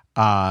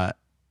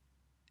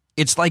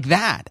 It's like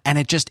that. And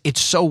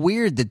it's so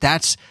weird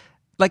that's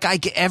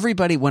like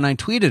everybody, when I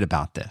tweeted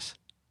about this,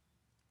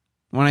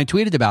 I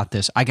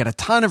got a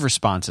ton of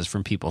responses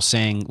from people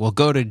saying, well,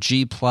 go to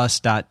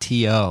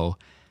gplus.to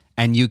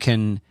and you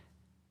can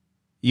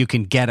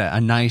get a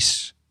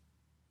nice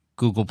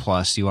Google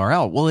Plus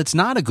URL. Well, it's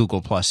not a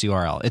Google Plus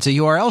URL. It's a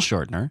URL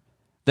shortener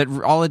that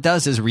all it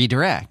does is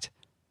redirect.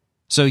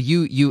 So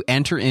you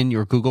enter in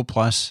your Google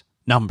Plus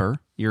number,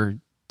 your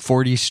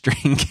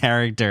 40-string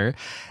character,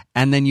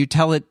 and then you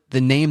tell it the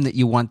name that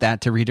you want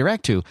that to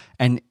redirect to.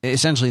 And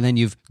essentially then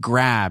you've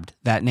grabbed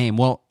that name.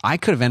 Well, I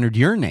could have entered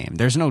your name.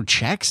 There's no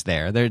checks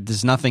there.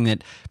 There's nothing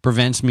that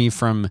prevents me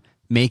from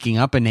making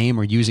up a name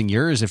or using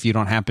yours if you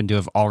don't happen to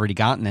have already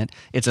gotten it.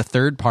 It's a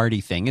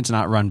third-party thing. It's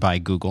not run by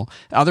Google.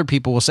 Other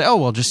people will say, oh,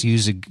 well, just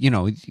use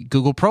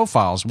Google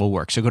Profiles will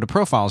work. So go to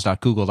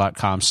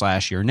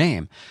profiles.google.com/your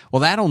name. Well,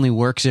 that only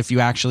works if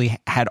you actually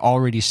had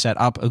already set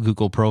up a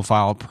Google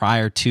profile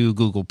prior to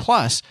Google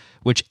Plus,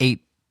 which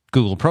ate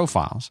Google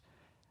Profiles.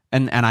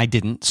 And I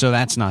didn't, so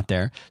that's not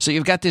there. So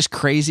you've got this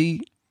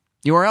crazy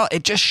URL.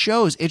 It just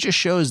shows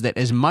that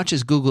as much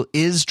as Google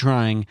is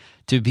trying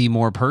to be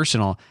more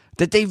personal,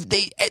 that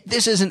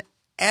this is an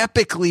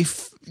epically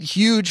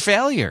huge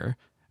failure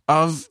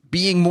of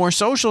being more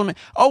social.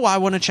 Oh, I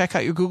want to check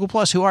out your Google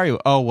Plus. Who are you?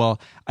 Oh, well,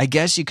 I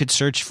guess you could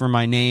search for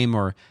my name,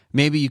 or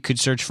maybe you could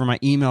search for my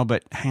email,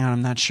 but hang on,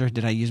 I'm not sure.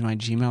 Did I use my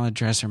Gmail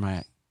address or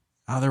my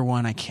other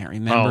one? I can't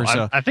remember.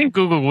 I think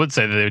Google would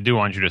say that they do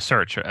want you to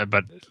search,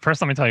 but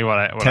first let me tell you what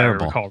I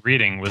recall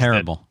reading was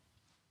terrible.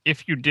 That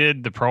if you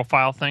did the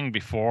profile thing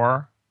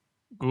before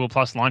Google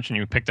Plus launched and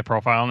you picked a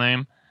profile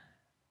name,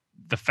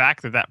 the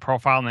fact that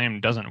profile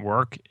name doesn't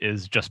work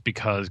is just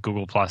because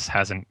Google Plus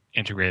hasn't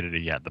integrated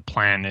it yet. The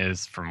plan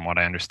is, from what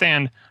I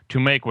understand, to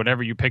make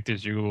whatever you picked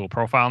as your Google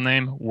profile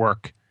name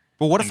work.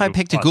 Well, what if I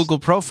picked a Google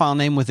profile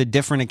name with a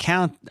different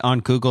account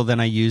on Google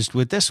than I used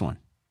with this one?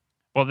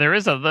 Well, there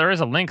is a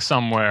link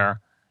somewhere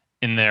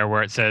in there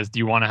where it says, do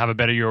you want to have a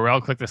better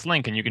URL? Click this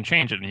link and you can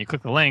change it. And you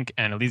click the link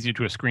and it leads you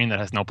to a screen that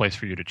has no place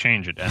for you to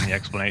change it. And the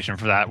explanation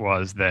for that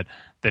was that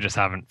they just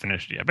haven't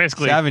finished it yet.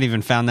 Basically, I haven't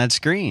even found that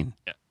screen.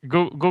 Yeah,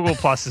 Google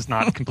Plus is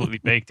not completely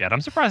baked yet.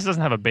 I'm surprised it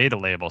doesn't have a beta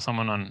label.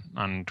 Someone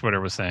on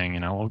Twitter was saying,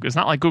 well, it's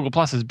not like Google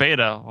Plus is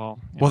beta.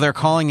 Well, they're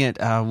calling it,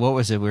 what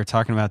was it? We were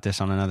talking about this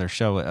on another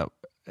show.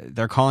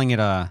 They're calling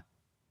it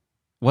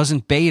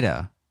wasn't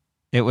beta.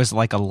 It was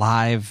like a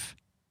live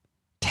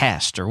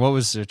test, or what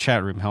was the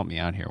chat room? Help me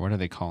out here. What are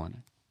they calling it?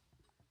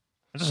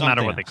 It doesn't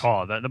matter what they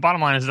call it. The bottom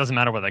line is it doesn't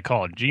matter what they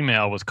call it.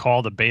 Gmail was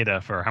called a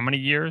beta for how many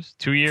years?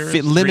 2 years?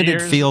 Limited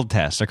field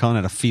test. They're calling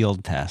it a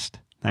field test.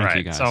 Thank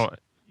you, guys. So,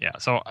 yeah.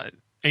 So,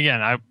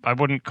 again, I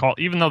wouldn't call,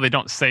 even though they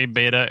don't say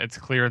beta, it's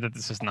clear that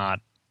this is not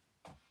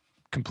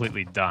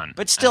completely done.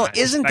 But still,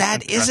 isn't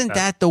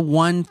that the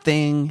one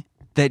thing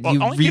that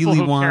you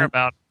really want?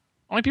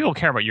 Only people who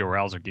care about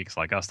URLs are geeks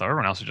like us, though.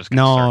 Everyone else is just going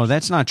to No, search.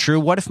 that's not true.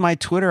 What if my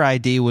Twitter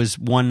ID was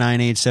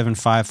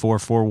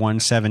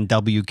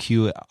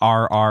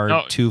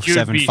 198754417WQRR275?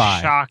 You'd be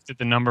shocked at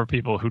the number of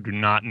people who do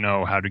not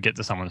know how to get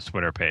to someone's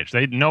Twitter page.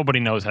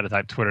 Nobody knows how to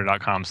type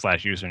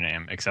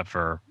twitter.com/username except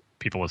for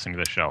people listening to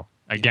this show.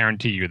 I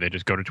guarantee you they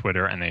just go to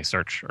Twitter and they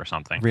search or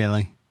something.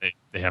 Really?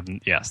 They have,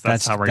 yes,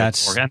 that's how we're going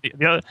to work. And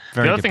the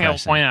other thing I will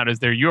point out is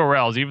their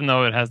URLs, even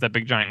though it has that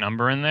big giant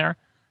number in there,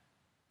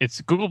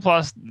 it's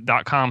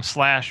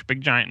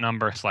googleplus.com/big giant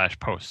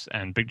number/posts,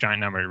 and big giant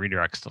number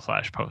redirects to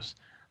 /posts.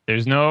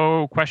 There's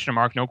no question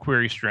mark, no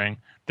query string.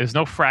 There's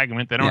no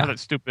fragment. They don't have that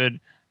stupid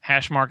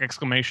hash mark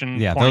exclamation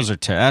Yeah, point. those are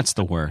that's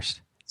the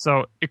worst.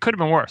 So it could have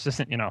been worse.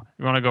 You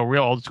want to go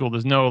real old school.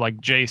 There's no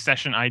like J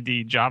session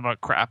ID Java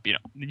crap. The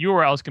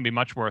URLs can be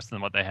much worse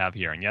than what they have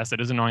here. And yes, it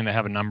is annoying they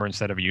have a number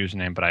instead of a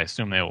username, but I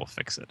assume they will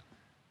fix it.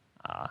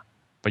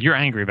 But you're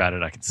angry about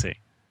it, I can see.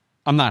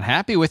 I'm not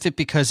happy with it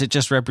because it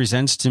just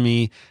represents to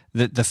me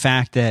the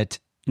fact that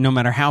no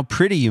matter how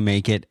pretty you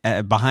make it,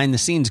 behind the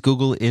scenes,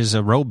 Google is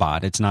a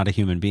robot. It's not a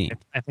human being.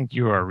 I think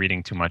you are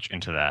reading too much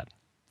into that.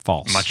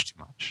 False. Much too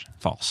much.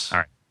 False. All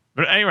right.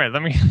 But anyway,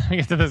 let me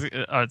get to this.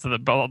 To the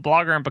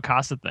Blogger and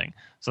Picasa thing.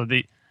 So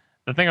the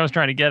thing I was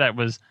trying to get at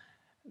was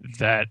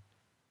that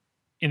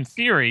in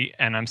theory,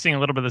 and I'm seeing a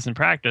little bit of this in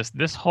practice,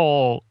 this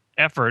whole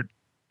effort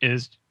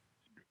is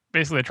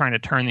basically trying to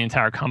turn the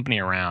entire company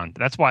around.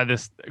 That's why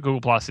this Google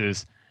Plus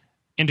is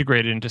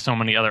integrated into so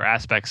many other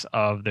aspects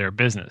of their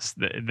business.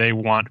 They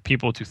want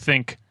people to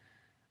think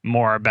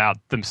more about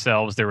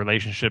themselves, their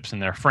relationships,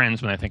 and their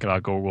friends when they think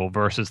about Google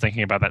versus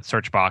thinking about that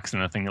search box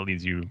and the thing that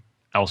leads you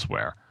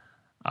elsewhere.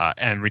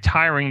 And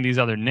retiring these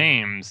other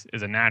names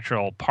is a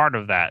natural part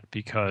of that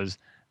because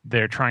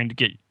they've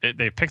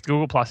picked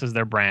Google Plus as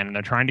their brand and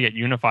they're trying to get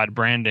unified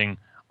branding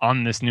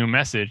on this new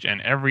message,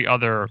 and every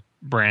other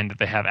brand that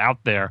they have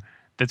out there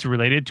that's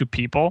related to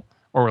people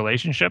or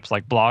relationships,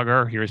 like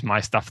Blogger, here's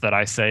my stuff that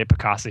I say,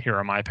 Picasa, here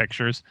are my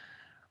pictures.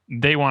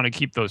 They want to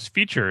keep those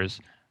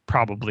features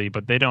probably,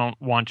 but they don't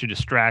want to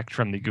distract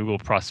from the Google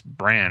Plus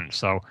brand.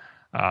 So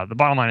the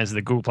bottom line is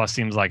that Google Plus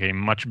seems like a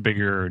much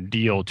bigger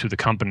deal to the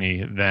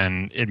company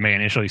than it may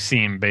initially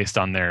seem based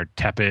on their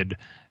tepid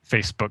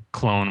Facebook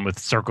clone with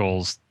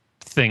circles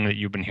thing that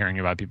you've been hearing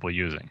about people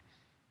using.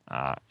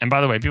 And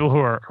by the way, people who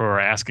are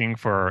asking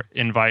for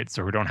invites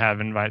or who don't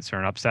have invites or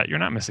an upset, you're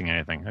not missing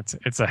anything.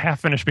 It's a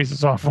half-finished piece of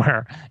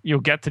software. You'll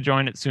get to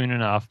join it soon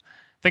enough.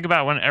 Think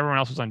about when everyone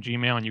else was on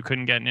Gmail and you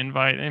couldn't get an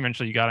invite, and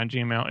eventually you got on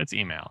Gmail. It's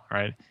email,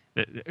 right?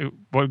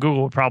 What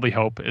Google would probably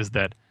hope is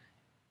that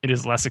it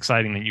is less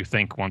exciting than you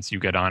think once you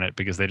get on it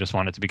because they just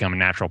want it to become a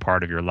natural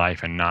part of your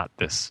life and not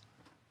this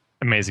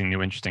amazing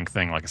new interesting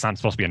thing. Like, it's not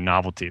supposed to be a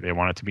novelty. They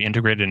want it to be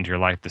integrated into your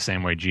life the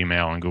same way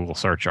Gmail and Google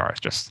Search are. It's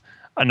just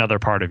another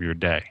part of your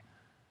day.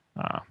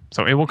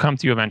 So it will come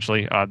to you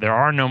eventually. There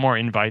are no more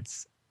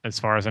invites. As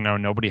far as I know,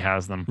 nobody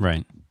has them.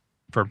 Right.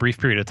 For a brief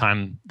period of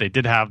time, they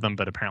did have them,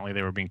 but apparently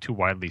they were being too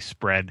widely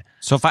spread.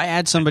 So if I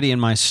add somebody in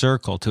my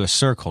circle to a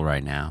circle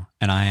right now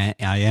and I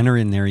enter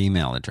in their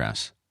email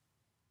address,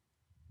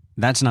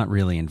 that's not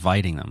really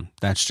inviting them.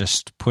 That's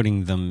just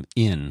putting them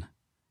in.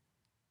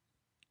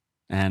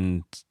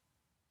 And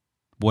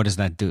what does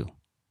that do?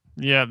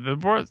 Yeah, there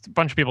were a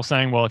bunch of people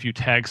saying, well, if you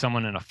tag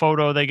someone in a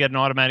photo, they get an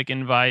automatic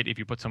invite. If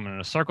you put someone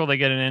in a circle, they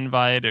get an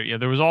invite.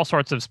 There was all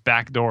sorts of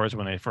back doors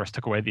when they first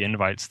took away the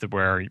invites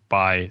where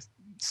by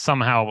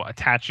somehow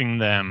attaching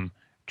them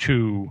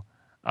to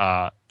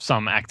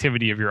some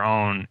activity of your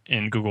own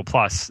in Google+,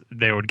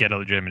 they would get a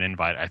legitimate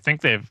invite. I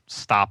think they've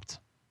stopped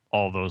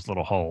all those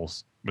little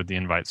holes with the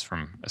invites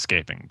from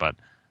escaping, but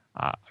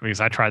because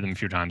I tried them a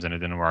few times and it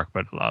didn't work.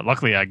 But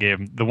luckily, I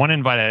gave the one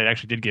invite I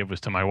actually did give was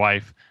to my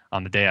wife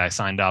on the day I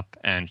signed up,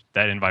 and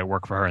that invite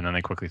worked for her, and then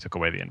they quickly took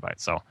away the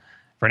invite. So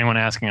for anyone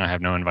asking, I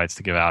have no invites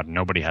to give out.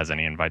 Nobody has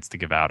any invites to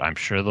give out. I'm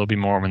sure there'll be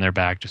more when they're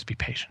back. Just be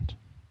patient.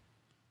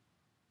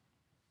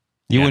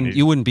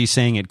 You wouldn't be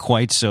saying it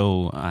quite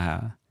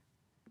so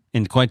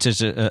in quite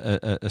such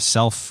a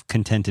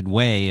self-contented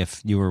way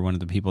if you were one of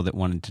the people that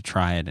wanted to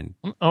try it. And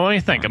let me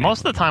think. Most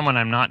of the time when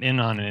I'm not in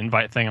on an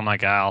invite thing, I'm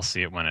like, I'll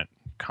see it when it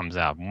comes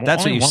out.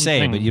 That's what you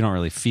say, but you don't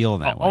really feel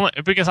that way.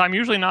 Because I'm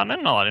usually not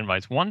in a lot of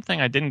invites. One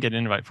thing I didn't get an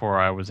invite for,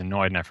 I was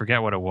annoyed, and I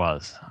forget what it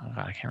was.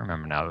 I can't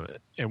remember now.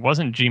 It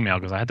wasn't Gmail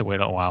because I had to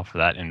wait a while for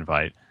that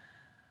invite.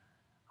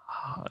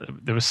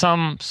 There was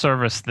some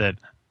service that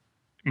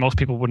most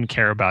people wouldn't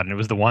care about, and it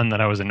was the one that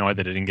I was annoyed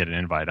that I didn't get an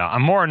invite.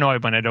 I'm more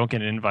annoyed when I don't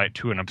get an invite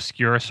to an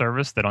obscure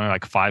service that only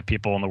like 5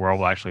 people in the world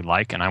will actually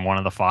like, and I'm one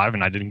of the 5,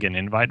 and I didn't get an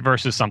invite,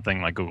 versus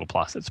something like Google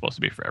Plus that's supposed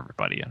to be for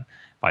everybody. And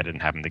if I didn't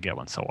happen to get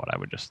one, so what? I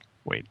would just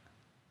wait.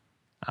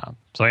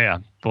 So yeah,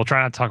 we'll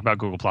try not to talk about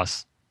Google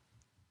Plus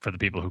for the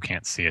people who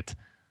can't see it.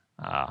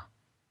 I'm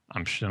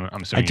assuming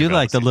I do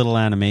like the little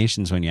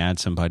animations when you add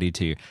somebody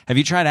to your... Have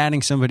you tried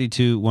adding somebody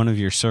to one of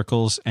your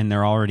circles and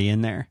they're already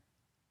in there?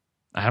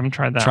 I haven't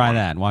tried that. Try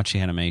that. Watch the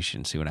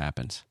animation. See what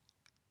happens.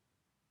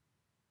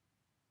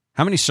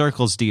 How many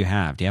circles do you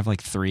have? Do you have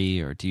like 3,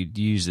 or do you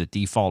use the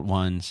default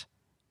ones?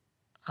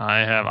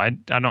 I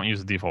don't use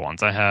the default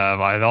ones. I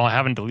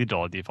haven't deleted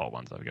all the default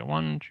ones. I've got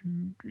 1, 2,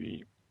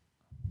 3,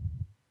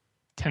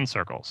 10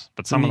 circles,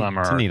 but some of them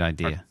are, it's a neat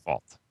idea. are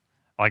default.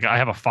 Like I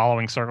have a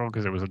following circle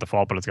because it was a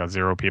default, but it's got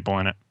 0 people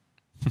in it.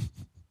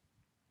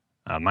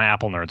 My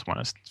Apple Nerds one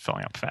is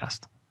filling up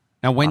fast.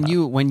 Now, when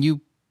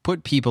you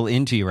put people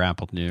into your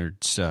Apple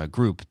Nerds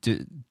group,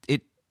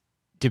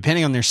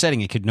 depending on their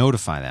setting, it could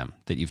notify them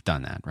that you've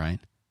done that, right?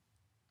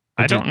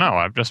 I don't know.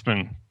 I've just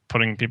been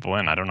putting people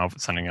in. I don't know if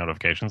it's sending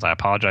notifications. I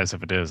apologize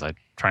if it is. I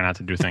try not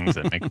to do things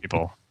that make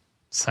people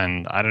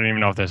send. I don't even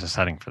know if there's a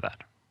setting for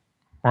that.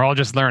 We're all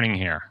just learning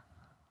here.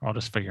 We're all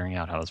just figuring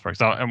out how this works.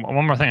 Oh, and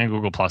one more thing on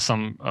Google Plus.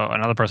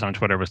 Another person on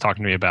Twitter was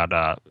talking to me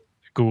about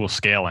Google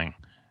scaling.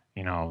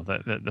 You know,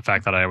 the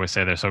fact that I always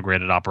say they're so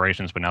great at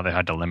operations, but now they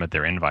had to limit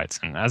their invites.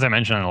 And as I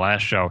mentioned on the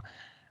last show,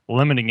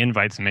 limiting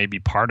invites may be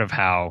part of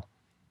how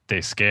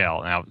they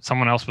scale. Now,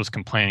 someone else was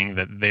complaining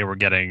that they were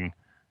getting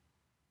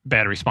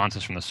bad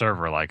responses from the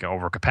server, like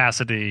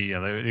overcapacity,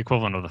 the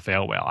equivalent of the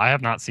fail whale. I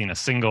have not seen a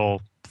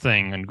single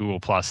thing in Google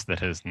Plus that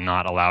has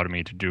not allowed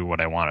me to do what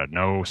I wanted.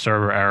 No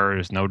server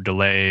errors, no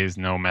delays,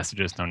 no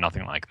messages, no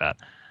nothing like that.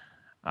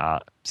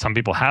 Some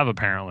people have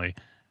apparently,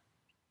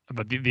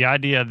 but the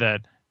idea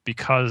that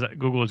because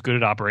Google is good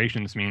at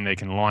operations mean they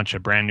can launch a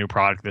brand new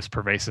product this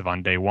pervasive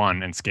on day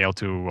one and scale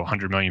to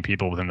 100 million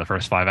people within the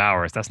first 5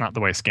 hours, that's not the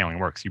way scaling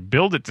works. You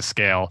build it to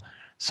scale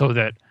so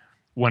that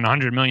when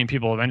 100 million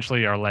people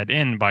eventually are let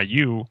in by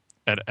you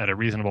at a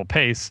reasonable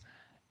pace,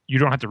 you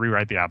don't have to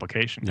rewrite the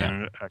application. Yeah.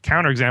 And a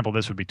counterexample of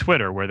this would be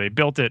Twitter, where they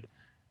built it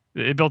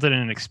in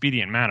an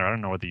expedient manner. I don't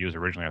know what they used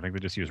originally. I think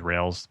they just used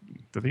Rails.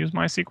 Did they use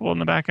MySQL in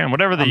the back end?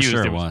 Whatever they used,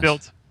 sure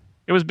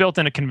it was built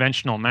in a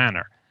conventional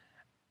manner.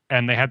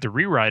 And they had to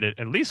rewrite it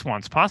at least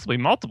once, possibly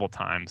multiple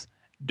times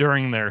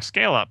during their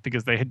scale up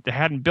because they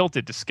hadn't built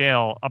it to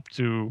scale up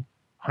to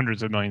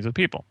hundreds of millions of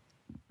people.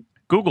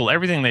 Google,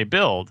 everything they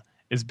build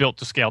is built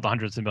to scale to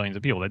hundreds of millions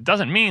of people. That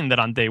doesn't mean that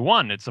on day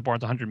one it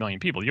supports 100 million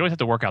people. You always have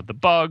to work out the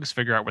bugs,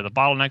 figure out where the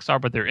bottlenecks are,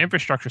 but their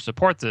infrastructure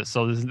supports it.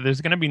 So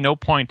there's going to be no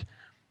point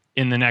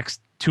in the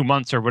next 2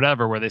 months or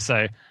whatever where they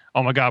say,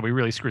 oh my God, we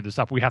really screwed this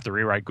up. We have to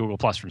rewrite Google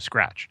Plus from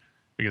scratch.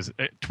 Because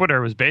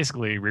Twitter was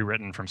basically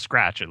rewritten from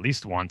scratch at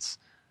least once,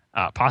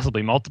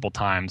 possibly multiple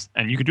times.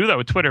 And you could do that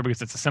with Twitter because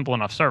it's a simple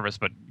enough service,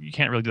 but you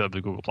can't really do that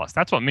with Google Plus.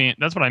 That's what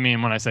I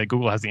mean when I say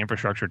Google has the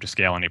infrastructure to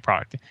scale any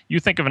product. You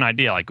think of an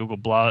idea like Google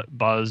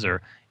Buzz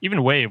or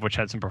even Wave, which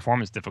had some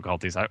performance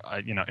difficulties.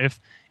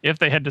 If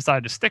they had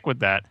decided to stick with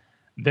that,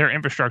 their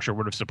infrastructure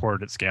would have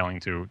supported it scaling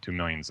to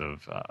millions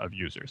of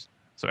users.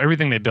 So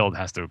everything they build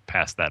has to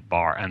pass that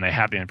bar, and they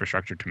have the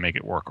infrastructure to make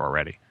it work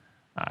already.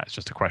 It's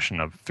just a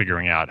question of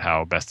figuring out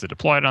how best to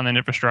deploy it on that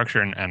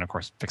infrastructure and of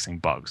course, fixing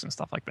bugs and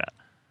stuff like that.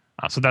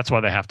 So that's why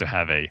they have to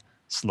have a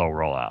slow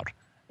rollout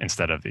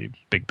instead of the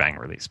big bang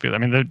release. Because, I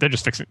mean, they're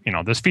just fixing,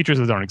 there's features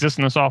that don't exist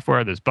in the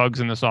software, there's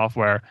bugs in the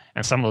software,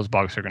 and some of those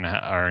bugs are going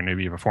to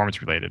be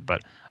performance related.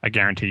 But I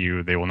guarantee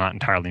you they will not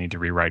entirely need to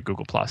rewrite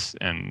Google Plus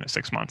in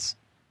 6 months.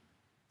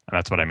 And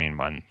that's what I mean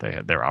when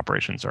their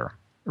operations are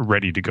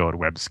ready to go at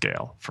web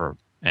scale for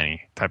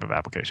any type of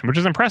application, which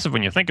is impressive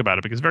when you think about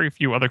it, because very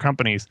few other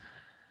companies,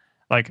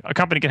 like a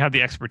company can have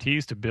the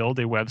expertise to build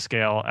a web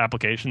scale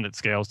application that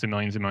scales to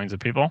millions and millions of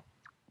people.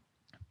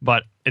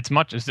 But it's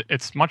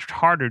much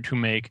harder to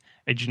make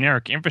a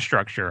generic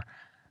infrastructure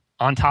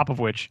on top of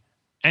which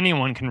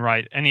anyone can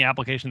write any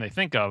application they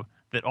think of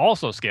that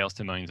also scales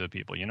to millions of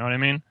people. You know what I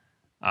mean?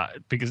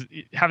 Because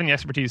having the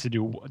expertise to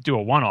do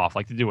a one-off,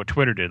 like to do what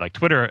Twitter did, like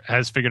Twitter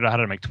has figured out how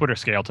to make Twitter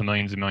scale to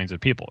millions and millions of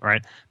people,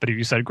 right? But if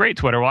you said, great,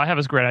 Twitter, well, I have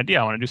this great idea.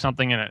 I want to do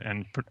something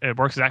and it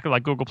works exactly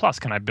like Google Plus.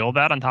 Can I build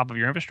that on top of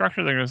your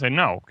infrastructure? They're going to say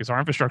no, because our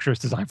infrastructure is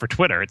designed for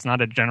Twitter. It's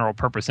not a general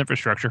purpose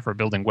infrastructure for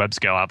building web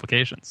scale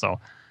applications. So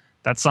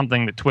that's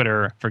something that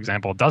Twitter, for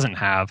example, doesn't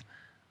have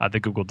that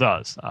Google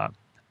does.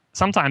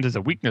 Sometimes it's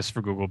a weakness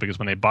for Google because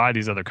when they buy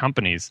these other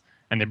companies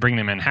and they bring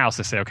them in-house,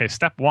 they say, okay,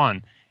 step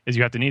one is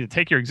you have to need to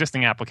take your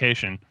existing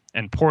application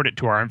and port it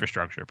to our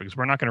infrastructure, because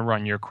we're not going to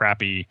run your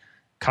crappy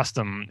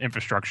custom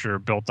infrastructure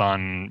built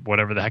on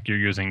whatever the heck you're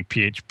using,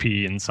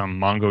 PHP and some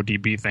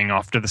MongoDB thing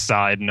off to the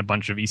side and a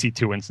bunch of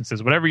EC2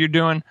 instances. Whatever you're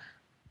doing,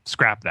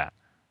 scrap that.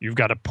 You've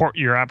got to port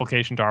your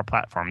application to our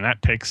platform, and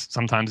that takes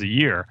sometimes a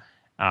year.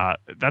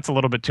 That's a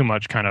little bit too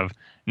much kind of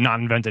not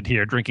invented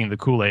here, drinking the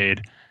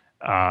Kool-Aid.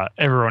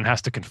 Everyone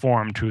has to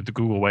conform to the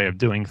Google way of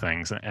doing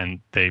things, and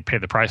they pay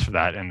the price for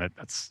that. And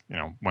that's,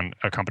 when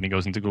a company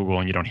goes into Google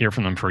and you don't hear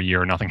from them for a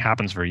year or nothing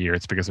happens for a year,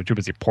 it's because they're too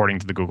busy porting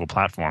to the Google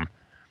platform.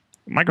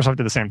 Microsoft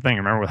did the same thing.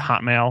 Remember with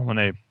Hotmail, when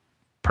they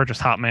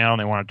purchased Hotmail and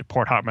they wanted to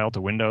port Hotmail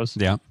to Windows?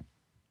 Yeah.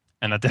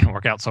 And that didn't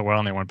work out so well,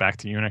 and they went back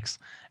to Unix.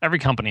 Every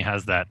company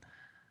has that.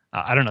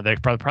 I don't know. They're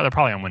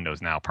probably on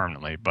Windows now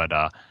permanently, but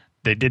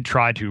they did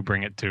try to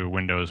bring it to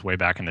Windows way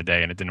back in the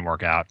day, and it didn't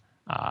work out.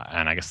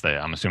 And I guess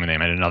I'm assuming they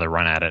made another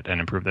run at it and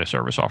improved their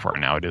server software.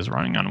 Now it is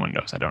running on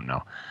Windows. I don't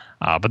know.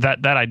 But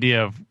that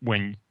idea of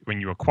when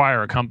you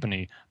acquire a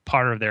company,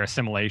 part of their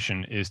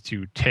assimilation is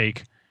to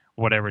take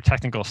whatever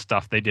technical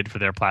stuff they did for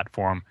their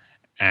platform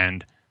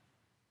and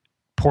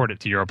port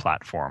it to your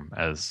platform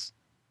as,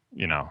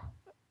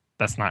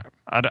 that's not,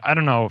 I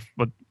don't know,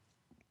 but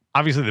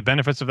obviously the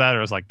benefits of that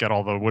is like get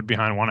all the wood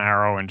behind one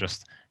arrow and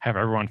just have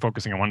everyone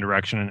focusing in one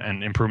direction,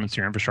 and improvements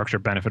to your infrastructure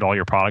benefit all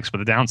your products. But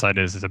the downside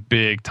is it's a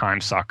big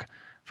time suck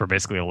for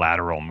basically a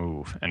lateral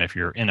move. And if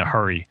you're in a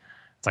hurry,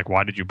 it's like,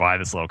 why did you buy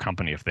this little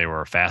company if they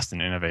were fast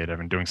and innovative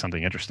and doing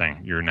something interesting?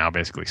 You're now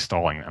basically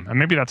stalling them. And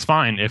maybe that's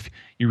fine if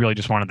you really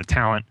just wanted the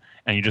talent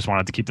and you just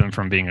wanted to keep them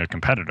from being a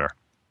competitor.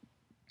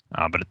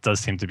 But it does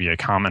seem to be a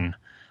common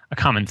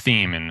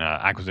theme in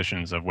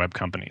acquisitions of web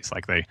companies.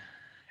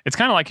 It's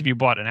kind of like if you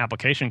bought an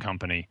application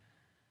company.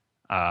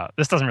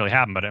 This doesn't really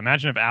happen, but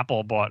imagine if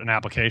Apple bought an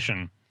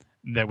application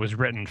that was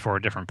written for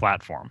a different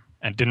platform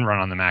and didn't run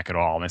on the Mac at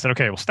all. And they said,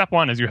 okay, well, step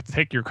one is you have to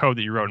take your code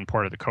that you wrote and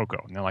port it to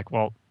Cocoa. And they're like,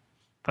 well,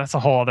 that's a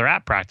whole other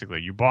app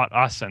practically. You bought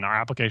us and our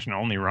application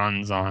only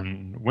runs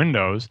on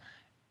Windows,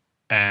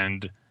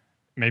 and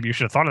maybe you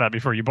should have thought of that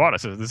before you bought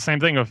us. It's the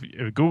same thing of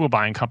Google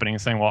buying a company and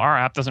saying, well, our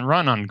app doesn't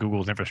run on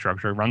Google's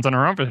infrastructure. It runs on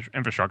our own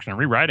infrastructure, and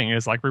rewriting it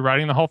is like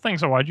rewriting the whole thing.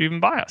 So why'd you even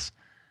buy us?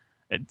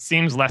 It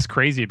seems less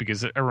crazy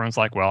because everyone's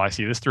like, well, I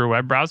see this through a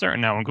web browser, and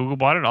now when Google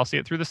bought it, I'll see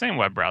it through the same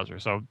web browser.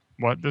 So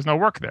there's no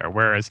work there.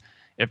 Whereas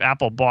if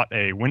Apple bought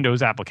a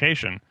Windows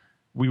application,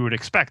 we would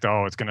expect,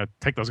 it's going to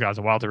take those guys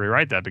a while to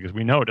rewrite that because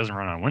we know it doesn't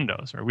run on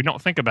Windows. Or we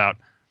don't think about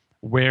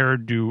where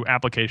do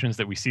applications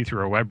that we see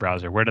through a web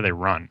browser, where do they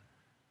run?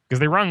 Because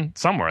they run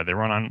somewhere. They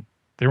run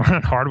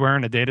on hardware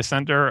in a data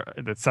center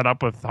that's set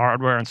up with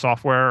hardware and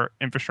software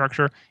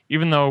infrastructure.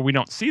 Even though we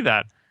don't see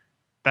that,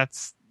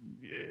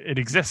 it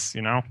exists,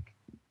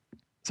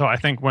 So I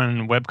think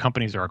when web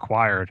companies are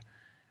acquired,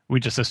 we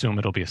just assume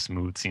it'll be a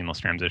smooth, seamless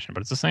transition.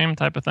 But it's the same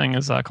type of thing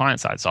as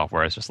client-side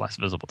software. It's just less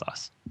visible to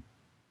us.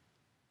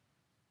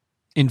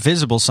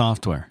 Invisible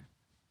software.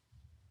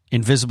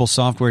 Invisible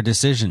software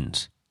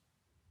decisions.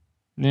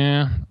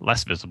 Yeah,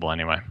 less visible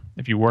anyway.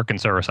 If you work in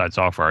server-side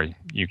software,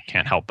 you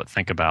can't help but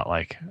think about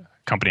like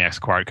company X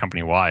acquired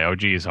company Y. Oh,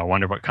 geez, I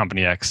wonder what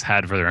company X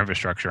had for their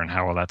infrastructure and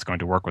how well that's going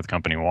to work with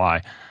company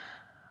Y.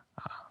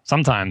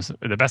 Sometimes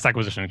the best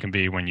acquisition can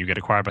be when you get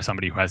acquired by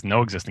somebody who has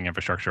no existing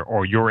infrastructure,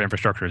 or your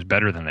infrastructure is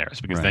better than theirs,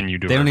 because then you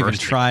do. They don't even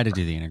try to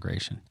do the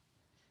integration.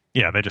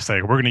 Yeah, they just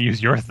say, we're going to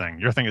use your thing.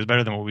 Your thing is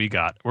better than what we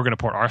got. We're going to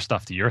port our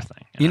stuff to your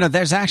thing.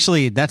 There's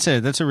actually that's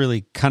a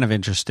really kind of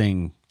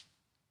interesting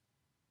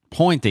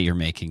point that you're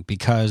making,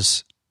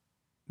 because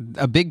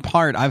a big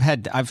part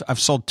I've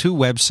sold 2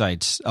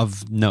 websites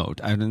of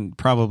note. I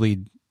probably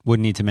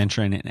wouldn't need to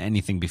mention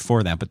anything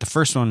before that, but the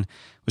first one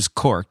was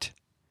Corked,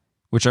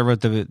 which I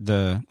wrote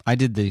I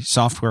did the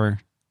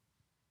software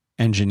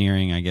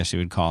engineering, I guess you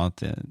would call it,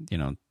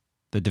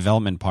 the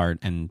development part,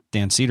 and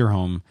Dan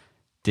Cederholm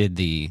did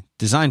the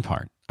design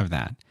part of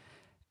that.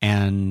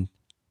 And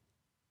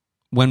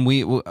when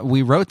we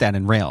wrote that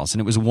in Rails,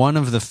 and it was one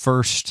of the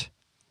first,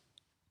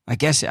 I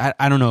guess,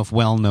 I don't know if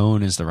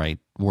well-known is the right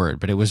word,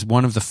 but it was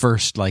one of the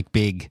first like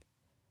big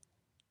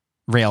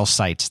Rails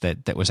sites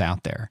that was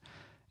out there.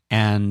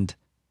 And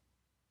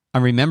I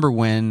remember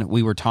when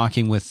we were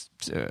talking with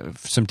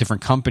some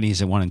different companies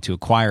that wanted to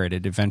acquire it.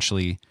 It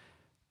eventually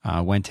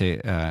went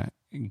to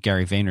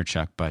Gary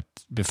Vaynerchuk, but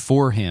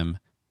before him,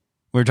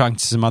 we were talking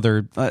to some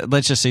other.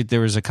 Let's just say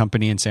there was a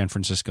company in San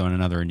Francisco and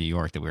another in New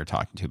York that we were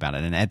talking to about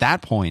it. And at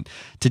that point,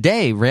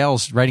 today,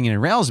 Rails, writing it in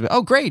Rails,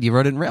 oh, great, you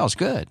wrote it in Rails,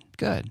 good.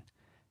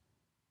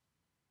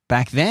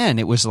 Back then,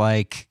 it was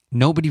like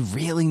nobody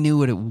really knew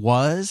what it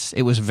was.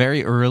 It was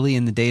very early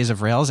in the days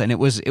of Rails, and it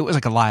was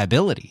like a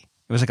liability.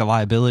 It was like a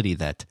liability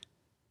that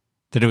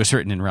it was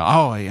written in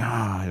Rails.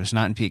 It was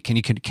not in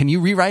PHP. Can you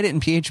rewrite it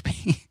in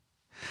PHP?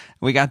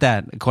 We got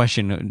that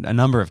question a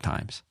number of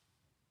times.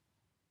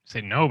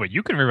 Say no, but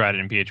you can rewrite it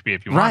in PHP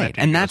if you want. Right,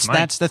 and that's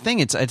the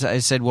thing. I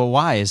said, well,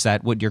 why? Is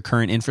that what your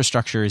current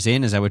infrastructure is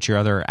in? Is that what your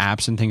other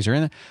apps and things are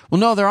in? Well,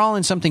 no, they're all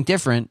in something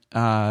different.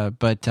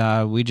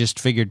 But we just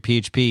figured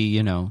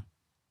PHP,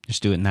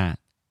 just do it in that.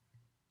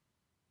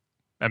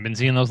 I've been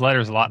seeing those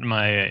letters a lot in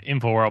my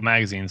InfoWorld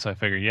magazine, so I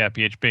figured,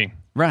 PHP.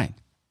 Right.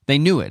 They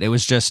knew it. It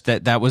was just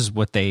that was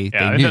what they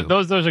knew.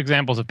 Those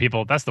examples of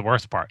people, that's the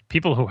worst part.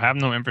 People who have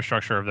no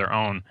infrastructure of their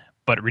own,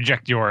 but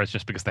reject yours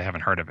just because they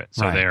haven't heard of it.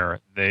 So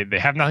they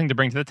have nothing to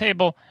bring to the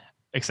table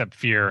except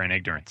fear and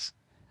ignorance,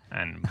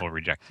 and will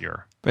reject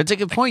your. But it's a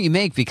good point you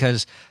make,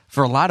 because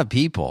for a lot of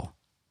people,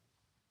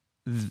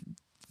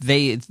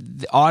 the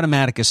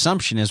automatic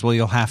assumption is, well,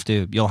 you'll have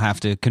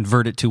to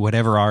convert it to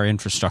whatever our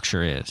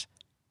infrastructure is.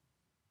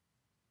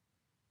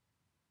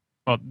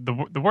 Well,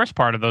 the worst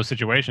part of those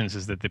situations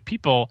is that the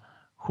people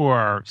who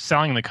are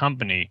selling the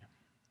company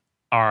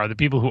are the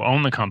people who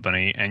own the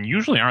company, and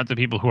usually aren't the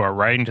people who are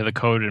writing to the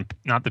code, and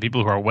not the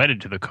people who are wedded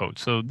to the code.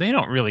 So they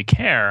don't really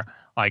care,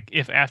 like,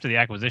 if after the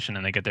acquisition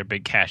and they get their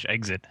big cash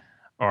exit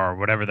or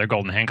whatever their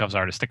golden handcuffs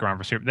are to stick around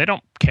for super. They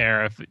don't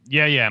care if,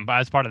 and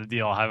as part of the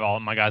deal, I'll have all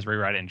my guys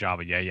rewrite it in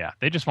Java.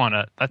 They just want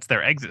to, that's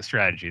their exit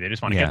strategy. They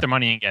just want to get their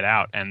money and get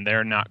out, and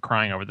they're not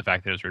crying over the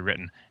fact that it was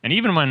rewritten. And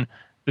even when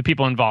the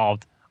people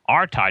involved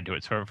are tied to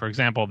it. So, for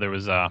example, there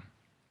was I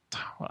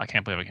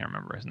can't believe I can't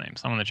remember his name.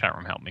 Someone in the chat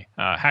room help me.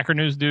 Hacker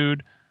News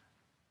dude,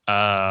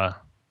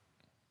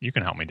 You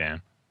can help me,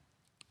 Dan.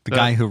 The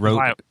guy who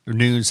wrote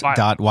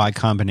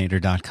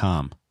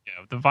news.ycombinator.com. Yeah,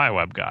 the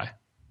ViaWeb guy.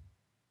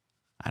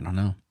 I don't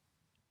know.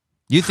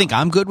 You think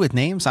I'm good with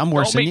names? I'm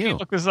worse than you.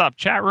 Look this up.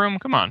 Chat room,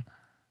 come on.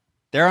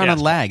 They're on a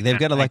lag. They've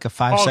got a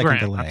 5-second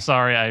delay. I'm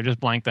sorry, I just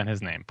blanked on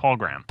his name. Paul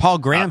Graham. Paul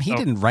Graham, he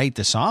didn't write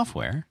the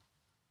software.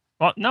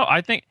 Well, no,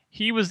 I think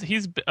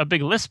he's a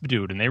big Lisp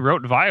dude, and they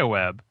wrote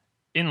ViaWeb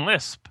in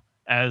Lisp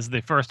as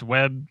the first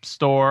web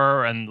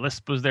store, and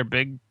Lisp was their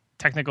big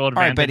technical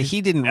advantage. All right, but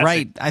he didn't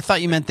write. I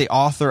thought you meant the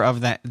author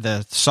of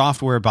the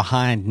software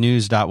behind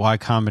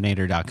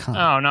news.ycombinator.com.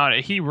 Oh, no,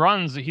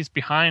 he's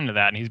behind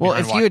that. And he's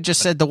if you had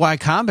just said the Y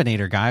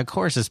Combinator guy, of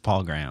course it's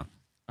Paul Graham.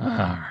 All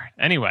right.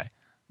 Anyway,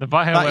 the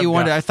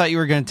ViaWeb I thought you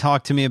were going to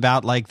talk to me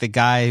about the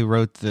guy who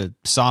wrote the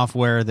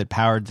software that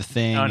powered the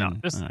thing. No.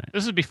 This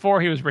is before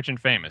he was rich and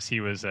famous.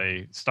 He was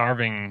a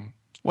starving...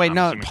 Wait,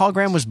 no, Paul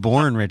Graham was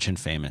born rich and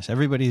famous.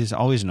 Everybody's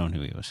always known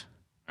who he was.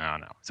 Oh,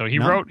 no. So he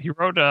wrote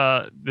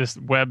this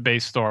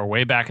web-based store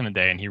way back in the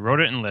day, and he wrote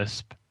it in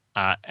Lisp,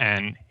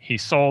 and he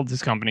sold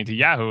his company to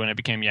Yahoo, and it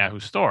became Yahoo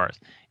Stores.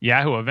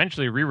 Yahoo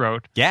eventually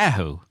rewrote...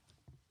 Yahoo?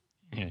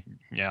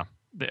 Yeah.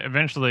 They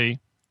eventually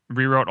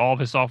rewrote all of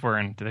his software,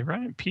 and did they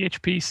write it?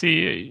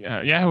 PHP-C?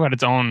 Yahoo had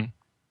its own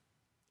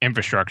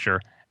infrastructure,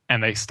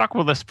 and they stuck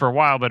with Lisp for a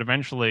while, but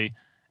eventually,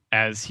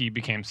 as he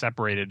became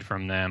separated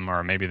from them,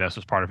 or maybe this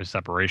was part of his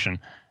separation,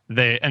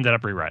 they ended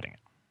up rewriting it.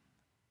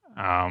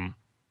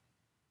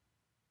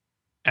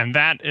 And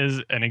that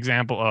is an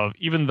example of,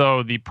 even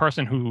though the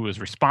person who was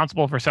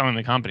responsible for selling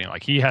the company,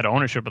 he had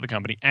ownership of the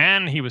company,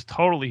 and he's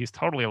totally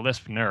a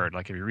Lisp nerd.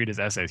 If you read his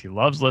essays, he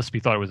loves Lisp. He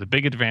thought it was a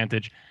big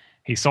advantage.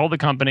 He sold the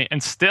company,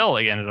 and still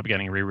he ended up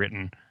getting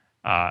rewritten.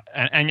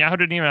 And Yahoo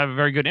didn't even have a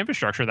very good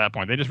infrastructure at that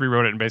point. They just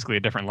rewrote it in basically a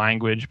different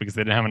language because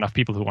they didn't have enough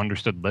people who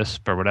understood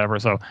Lisp or whatever.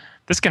 So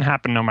this can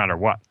happen no matter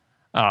what.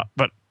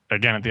 But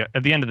again,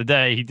 at the end of the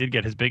day, he did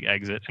get his big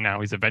exit, and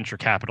now he's a venture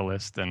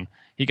capitalist, and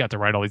he got to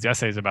write all these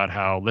essays about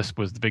how Lisp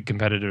was the big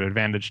competitive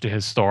advantage to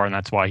his store, and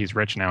that's why he's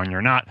rich now and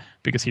you're not,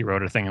 because he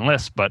wrote a thing in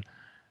Lisp. But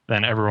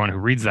then everyone who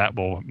reads that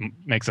will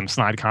make some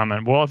snide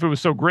comment, well, if it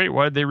was so great,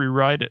 why did they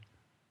rewrite it?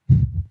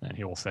 And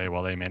he will say,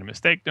 well, they made a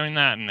mistake doing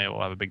that, and they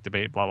will have a big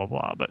debate, blah, blah,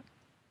 blah. But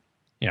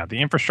yeah,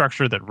 the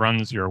infrastructure that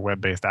runs your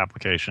web-based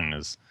application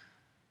is...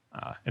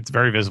 it's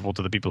very visible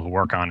to the people who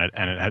work on it,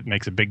 and it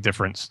makes a big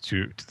difference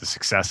to the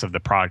success of the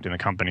product and the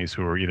companies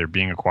who are either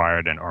being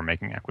acquired or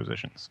making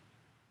acquisitions.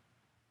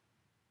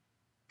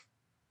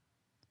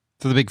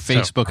 So the big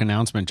Facebook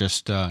announcement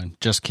just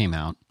came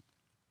out.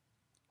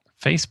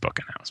 Facebook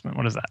announcement?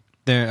 What is that?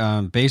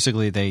 They're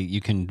basically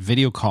you can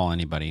video call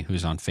anybody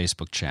who's on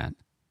Facebook chat,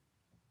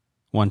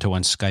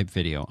 one-to-one Skype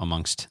video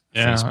amongst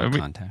Facebook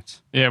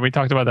contacts. Yeah, we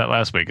talked about that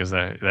last week.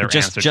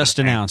 Just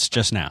announced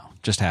just now,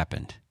 just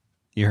happened.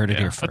 You heard it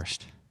here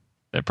first.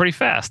 They're pretty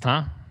fast,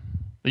 huh?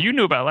 You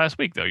knew about it last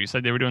week, though. You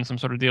said they were doing some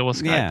sort of deal with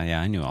Skype.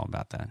 Yeah, I knew all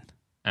about that.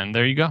 And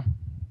there you go.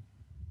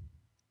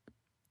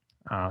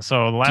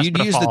 So the last. Do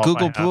you use the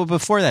Google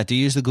before that? Do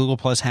you use the Google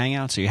Plus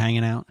Hangouts? Are you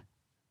hanging out?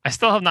 I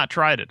still have not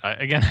tried it.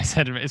 I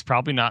said it's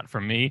probably not for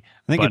me.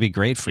 I think it'd be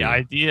great for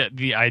you.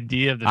 The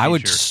idea of the I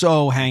would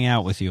so hang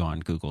out with you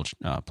on Google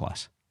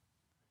Plus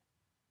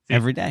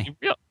every day.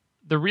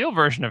 The real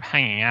version of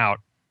hanging out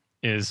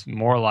is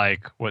more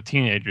like what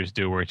teenagers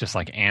do, where it's just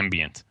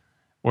ambient.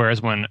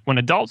 Whereas when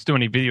adults do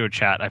any video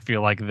chat, I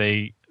feel like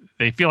they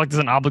feel like there's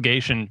an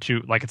obligation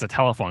to, it's a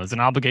telephone. There's an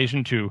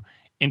obligation to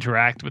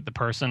interact with the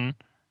person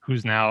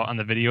who's now on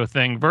the video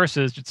thing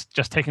versus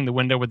just taking the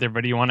window with their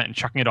video on it and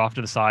chucking it off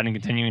to the side and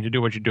continuing to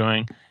do what you're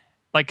doing.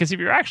 Because if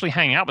you're actually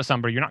hanging out with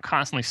somebody, you're not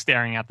constantly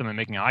staring at them and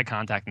making eye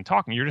contact and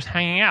talking. You're just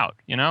hanging out,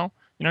 you know?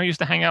 You used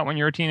to hang out when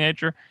you were a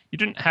teenager.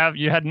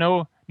 You had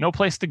no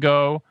place to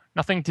go,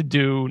 nothing to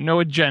do, no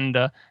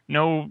agenda,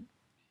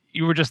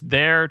 you were just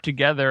there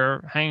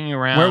together, hanging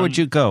around. Where would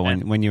you go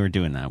when you were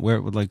doing that?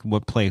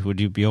 What place? Would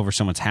you be over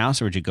someone's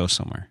house or would you go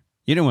somewhere?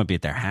 You didn't want to be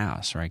at their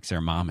house, right? Because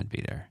their mom would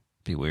be there.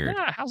 It'd be weird.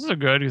 Yeah, houses are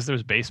good because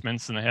there's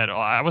basements and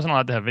I wasn't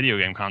allowed to have video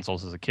game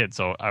consoles as a kid,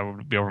 so I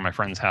would be over my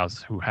friend's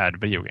house who had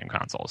video game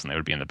consoles, and they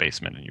would be in the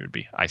basement and you would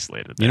be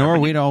isolated there. You know where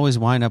we'd always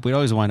wind up? We'd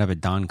always wind up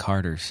at Don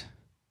Carter's.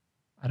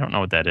 I don't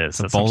know what that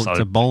is. It's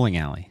a bowling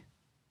alley.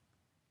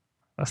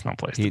 That's no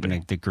place to be.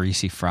 Eating the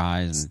greasy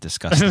fries and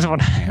disgusting. This is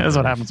what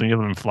happens when you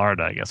live in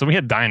Florida, I guess. So we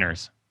had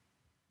diners.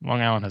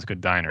 Long Island has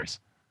good diners.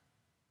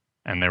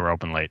 And they were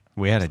open late.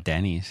 We had a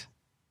Denny's.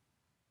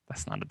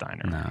 That's not a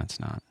diner. No, it's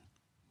not.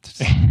 It's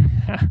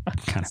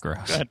kind of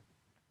gross. Good.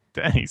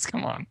 Denny's,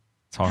 come on.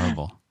 It's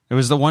horrible. It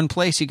was the one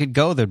place you could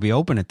go that'd be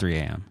open at 3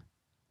 a.m.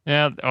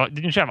 Yeah.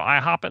 Didn't you have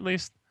IHOP at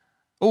least?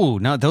 Oh,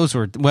 no, those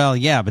were,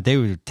 but they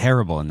were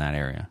terrible in that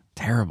area.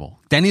 Terrible.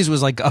 Denny's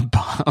was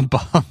above an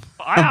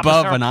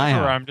IHOP.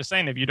 I'm just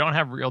saying, if you don't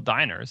have real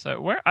diners,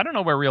 I don't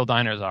know where real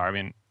diners are. I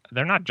mean,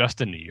 they're not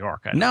just in New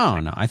York.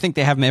 No. I think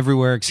they have them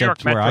everywhere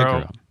except where I grew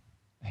up.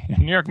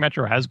 New York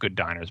Metro has good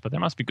diners, but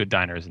there must be good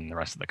diners in the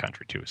rest of the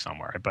country too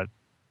somewhere, but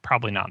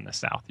probably not in the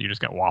South. You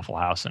just got Waffle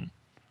House and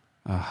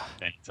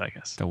Denny's, I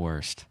guess. The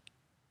worst.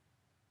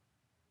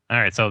 All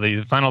right, so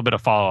the final bit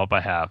of follow-up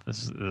I have,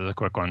 this is a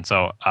quick one.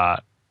 So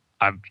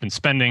I've been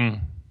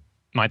spending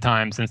my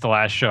time since the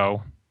last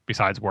show,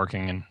 besides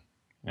working and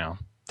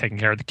taking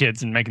care of the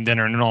kids and making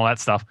dinner and all that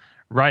stuff,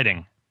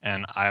 writing.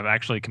 And I've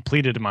actually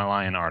completed my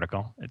Lion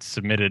article. It's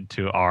submitted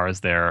to ours.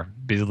 They're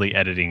busily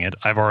editing it.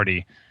 I've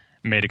already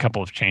made a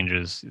couple of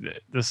changes.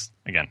 This,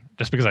 again,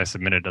 just because I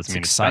submitted doesn't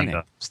mean it's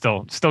done.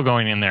 Still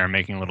going in there and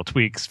making little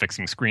tweaks,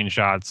 fixing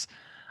screenshots,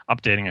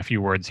 updating a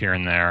few words here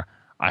and there.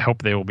 I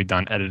hope they will be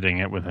done editing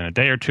it within a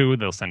day or two.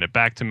 They'll send it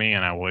back to me,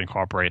 and I will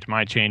incorporate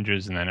my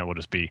changes, and then it will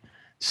just be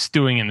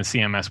stewing in the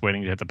CMS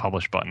waiting to hit the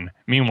publish button.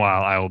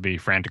 Meanwhile, I will be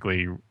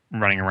frantically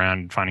running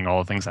around finding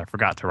all the things I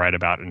forgot to write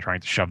about and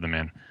trying to shove them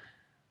in.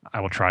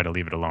 I will try to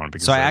leave it alone.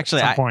 Because at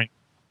some point,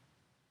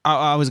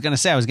 I was going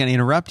to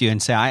interrupt you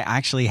and say I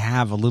actually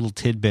have a little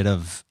tidbit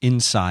of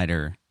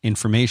insider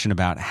information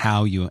about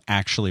how you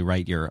actually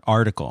write your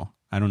article.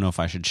 I don't know if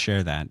I should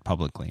share that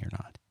publicly or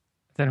not.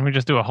 Then we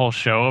just do a whole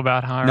show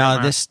about how.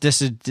 No, this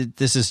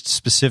is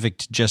specific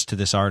just to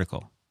this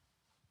article.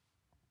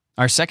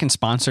 Our second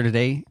sponsor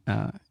today,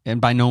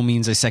 and by no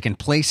means a second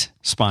place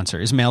sponsor,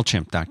 is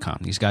MailChimp.com.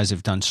 These guys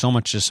have done so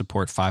much to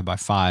support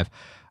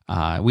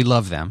 5x5. We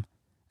love them.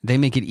 They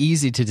make it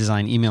easy to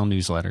design email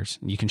newsletters.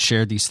 You can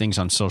share these things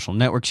on social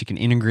networks. You can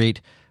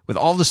integrate with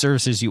all the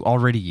services you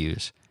already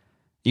use.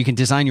 You can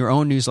design your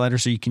own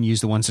newsletters, or you can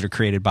use the ones that are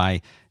created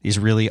by these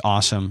really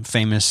awesome,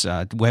 famous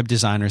web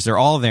designers. They're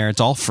all there. It's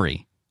all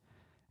free.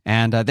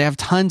 And they have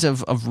tons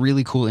of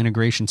really cool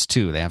integrations,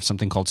 too. They have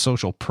something called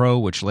Social Pro,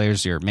 which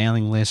layers your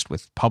mailing list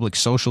with public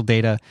social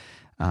data.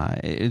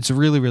 It's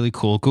really, really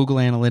cool. Google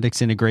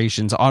Analytics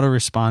integrations,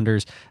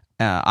 autoresponders,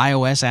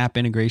 iOS app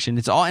integration.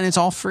 It's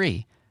all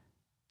free.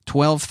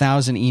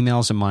 12,000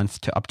 emails a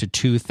month to up to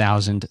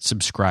 2,000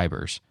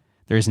 subscribers.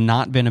 There has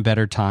not been a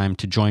better time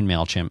to join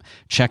MailChimp.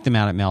 Check them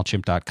out at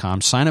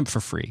MailChimp.com. Sign up for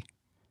free.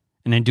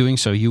 And in doing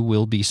so, you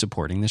will be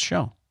supporting this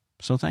show.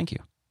 So thank you.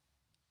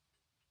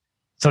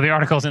 So the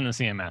article's in the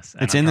CMS.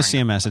 It's in the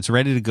CMS. It's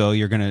ready to go.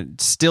 You're going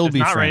to still be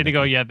not ready to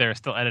go yet. They're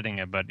still editing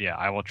it. But yeah,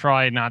 I will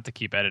try not to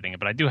keep editing it.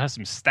 But I do have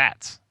some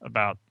stats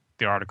about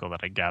the article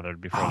that I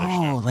gathered before the show.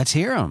 Oh, let's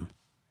hear them.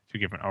 To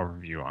give an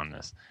overview on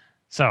this.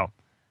 So,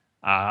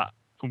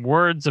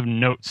 words of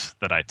notes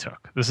that I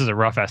took. This is a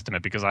rough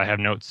estimate because I have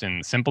notes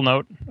in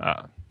SimpleNote,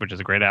 which is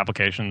a great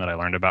application that I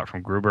learned about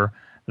from Gruber.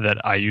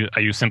 That I use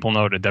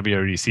SimpleNote at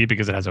WWDC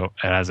because it has an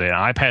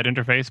iPad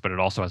interface, but it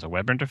also has a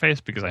web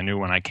interface because I knew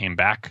when I came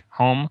back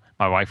home,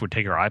 my wife would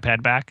take her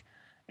iPad back.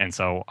 And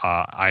so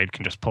I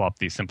can just pull up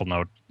the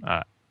SimpleNote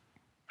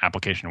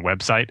application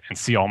website and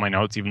see all my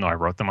notes, even though I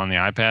wrote them on the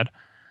iPad.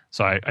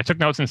 So I took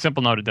notes in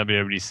SimpleNote at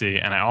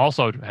WWDC, and I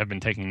also have been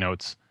taking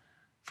notes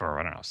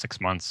for,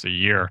 6 months, a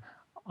year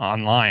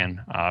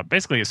online.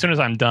 Basically, as soon as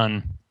I'm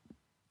done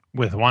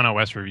with one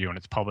OS review and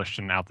it's published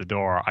and out the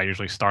door, I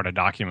usually start a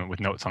document with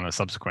notes on the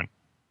subsequent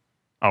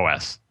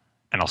OS.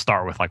 And I'll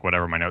start with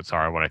whatever my notes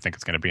are, what I think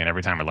it's going to be. And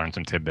every time I learn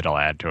some tidbit, I'll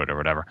add to it or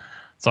whatever.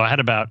 So I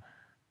had about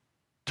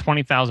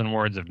 20,000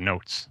 words of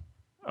notes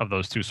of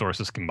those two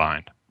sources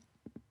combined.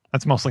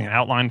 That's mostly an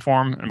outline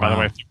form. And by the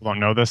way, if people don't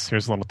know this,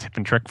 here's a little tip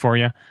and trick for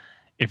you.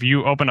 If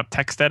you open up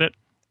TextEdit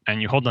and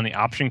you hold down the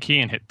Option key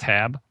and hit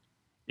Tab,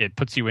 it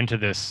puts you into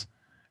this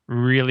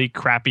really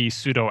crappy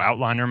pseudo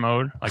outliner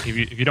mode. Like if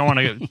you don't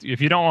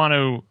want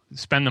to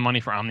spend the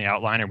money for Omni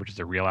Outliner, which is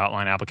a real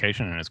outline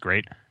application and it's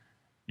great,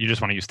 you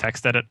just want to use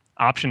TextEdit,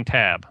 Option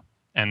Tab,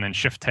 and then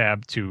Shift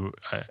Tab to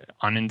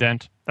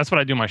unindent. That's what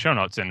I do my show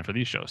notes in for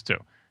these shows too.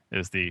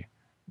 Is the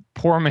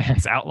poor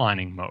man's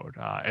outlining mode.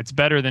 It's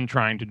better than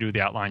trying to do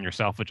the outline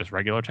yourself with just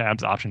regular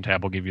tabs. Option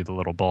Tab will give you the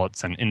little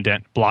bullets and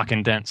block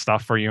indent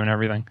stuff for you and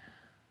everything.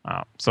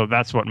 So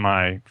that's what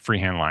my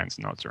freehand lines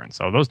notes are in.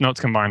 So those notes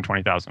combine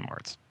 20,000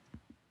 words.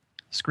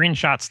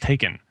 Screenshots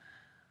taken.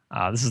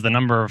 This is the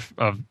number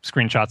of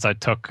screenshots I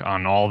took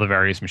on all the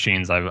various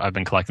machines. I've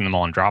been collecting them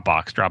all in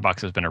Dropbox.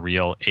 Dropbox has been a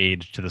real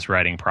aid to this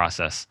writing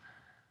process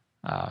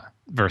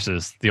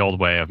versus the old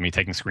way of me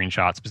taking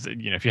screenshots.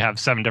 If you have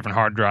 7 different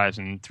hard drives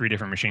and 3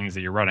 different machines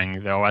that you're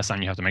running the OS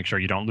on, you have to make sure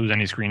you don't lose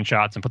any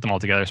screenshots and put them all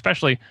together.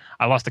 Especially,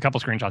 I lost a couple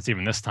screenshots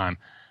even this time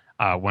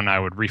when I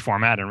would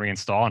reformat and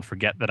reinstall and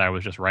forget that I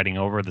was just writing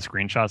over the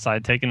screenshots I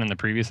had taken in the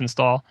previous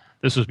install.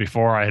 This was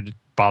before I had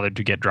bothered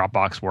to get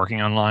Dropbox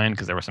working online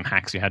because there were some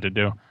hacks you had to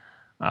do.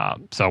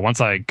 So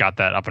once I got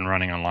that up and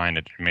running online,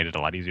 it made it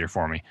a lot easier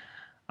for me.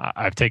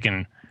 I've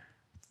taken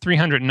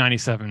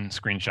 397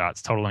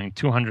 screenshots totaling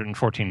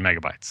 214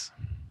 megabytes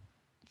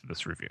for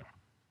this review.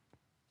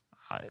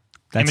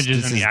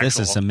 This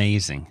is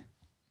amazing.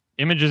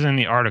 Images in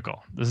the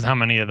article. This is how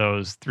many of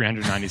those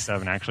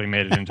 397 actually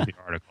made it into the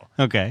article.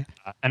 Okay.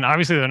 And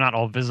obviously they're not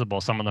all visible.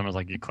 Some of them is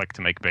you click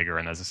to make bigger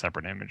and there's a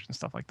separate image and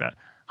stuff like that.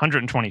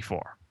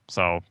 124.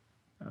 So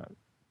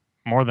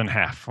more than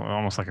half,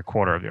 almost a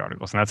quarter of the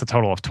articles. And that's a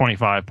total of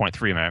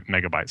 25.3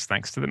 megabytes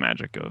thanks to the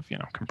magic of,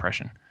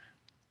 compression.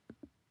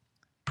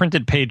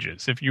 Printed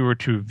pages. If you were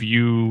to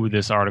view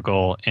this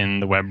article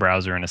in the web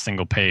browser in a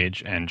single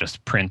page and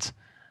just print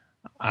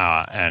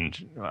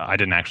And I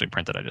didn't actually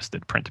print it. I just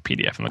did print a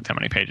PDF and looked how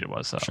many pages it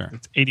was. So Sure.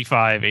 It's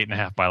 85,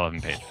 8.5 by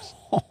 11 pages.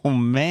 Oh,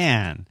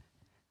 man.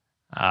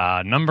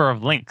 Number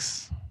of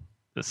links.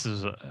 This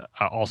is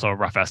also a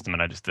rough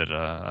estimate. I just did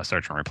a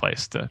search and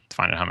replace to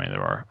find out how many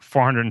there are.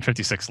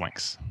 456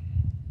 links.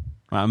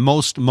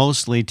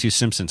 Mostly to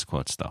Simpsons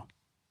quotes, though.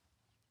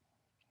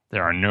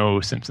 There are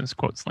no Simpsons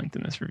quotes linked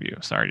in this review.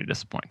 Sorry to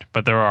disappoint,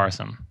 but there are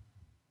some.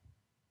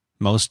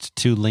 Most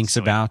to links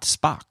about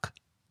Spock.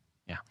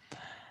 Yeah.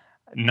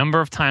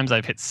 Number of times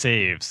I've hit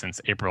save since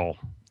April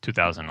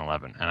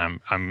 2011, and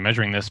I'm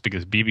measuring this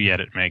because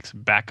BBEdit makes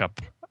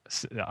backup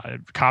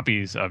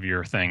copies of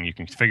your thing. You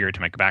can configure it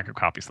to make backup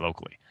copies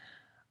locally.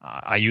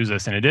 I use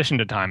this in addition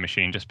to Time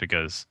Machine just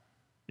because,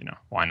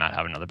 why not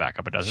have another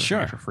backup? It does it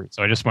Sure. for free.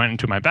 So I just went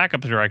into my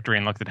backup directory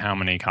and looked at how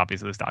many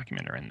copies of this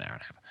document are in there.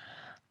 And I have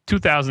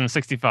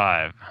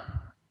 2,065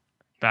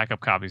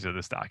 backup copies of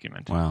this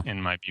document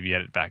in my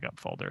BBEdit backup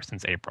folder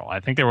since April. I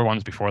think there were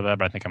ones before that,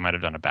 but I think I might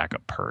have done a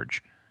backup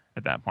purge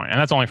at that point. And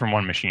that's only from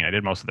one machine. I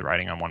did most of the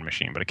writing on one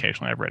machine, but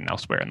occasionally I've written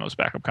elsewhere, and those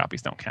backup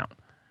copies don't count.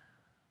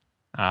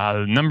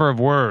 The number of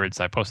words,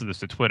 I posted this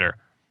to Twitter,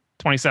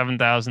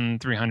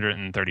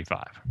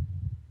 27,335.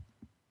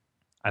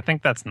 I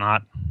think that's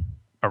not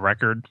a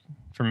record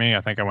for me.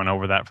 I think I went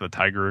over that for the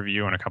Tiger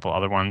review and a couple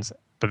other ones.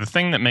 But the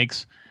thing that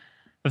makes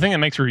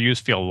reviews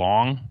feel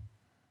long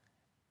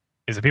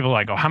is that people are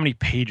like, oh, how many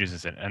pages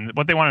is it? And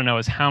what they want to know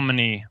is how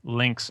many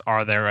links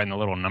are there in the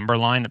little number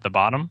line at the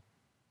bottom.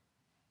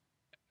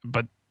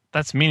 But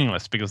that's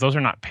meaningless because those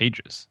are not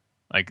pages.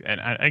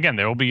 And again,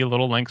 there will be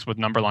little links with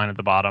number line at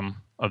the bottom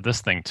of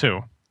this thing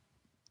too,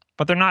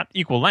 but they're not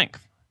equal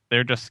length.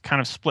 They're just kind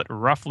of split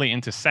roughly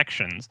into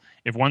sections.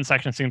 If one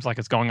section seems like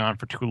it's going on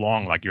for too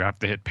long, like you have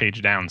to hit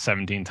page down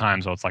 17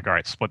 times, so it's like, all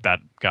right, split that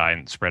guy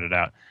and spread it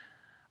out.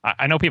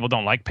 I know people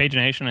don't like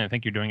pagination, and I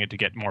think you're doing it to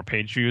get more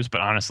page views,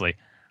 but honestly,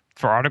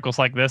 for articles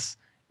like this,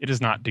 it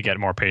is not to get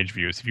more page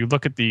views. If you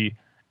look at the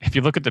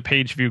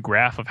page view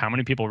graph of how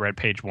many people read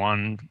page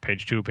 1,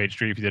 page 2, page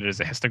 3, if you did it as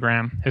a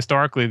histogram,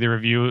 historically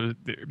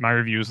my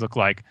reviews look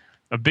like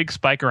a big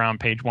spike around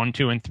page 1,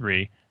 2, and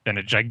 3, then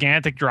a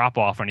gigantic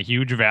drop-off and a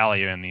huge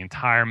valley in the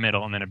entire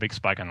middle, and then a big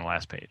spike on the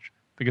last page.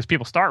 Because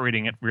people start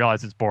reading it,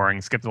 realize it's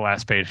boring, skip the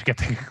last page, get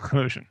to the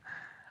conclusion.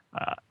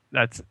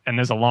 And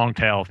there's a long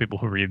tail of people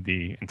who read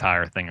the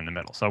entire thing in the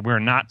middle. So we're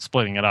not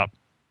splitting it up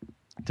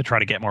to try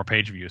to get more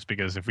page views,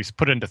 because if we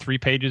put it into 3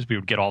 pages, we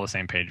would get all the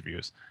same page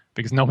views,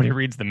 because nobody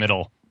reads the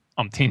middle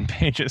umpteen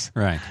pages.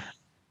 Right.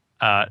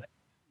 But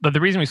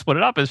the reason we split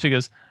it up is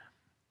because,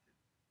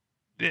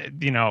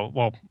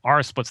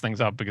 ours splits things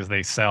up because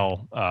they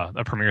sell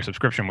a Premier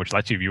subscription, which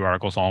lets you view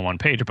articles all on one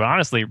page. But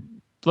honestly,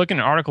 looking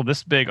at an article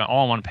this big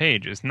all on one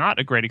page is not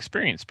a great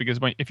experience, because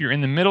if you're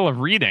in the middle of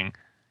reading,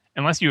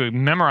 unless you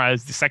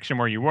memorize the section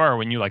where you were,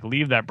 when you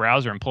leave that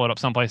browser and pull it up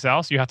someplace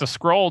else, you have to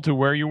scroll to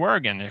where you were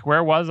again.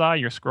 Where was I?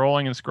 You're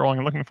scrolling and scrolling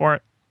and looking for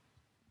it.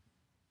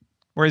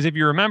 Whereas if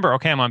you remember,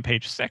 okay, I'm on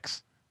page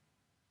 6,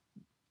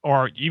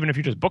 or even if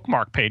you just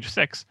bookmark page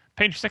 6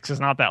 is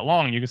not that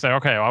long. You can say,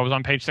 okay, well, I was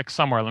on page 6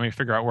 somewhere. Let me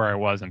figure out where I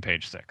was on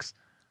page 6.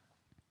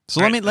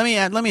 So right. let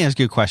me ask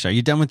you a question. Are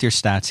you done with your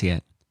stats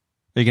yet?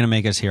 Are you going to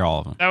make us hear all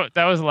of them?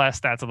 That was the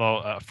last stats. Although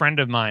a friend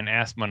of mine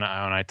asked when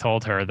I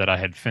told her that I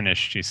had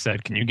finished, she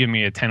said, "Can you give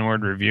me a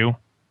 10-word review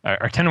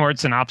or 10-word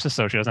synopsis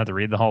so she doesn't have to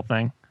read the whole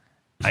thing?"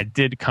 I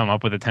did come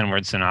up with a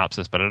 10-word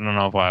synopsis, but I don't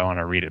know if I want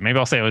to read it. Maybe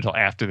I'll save it until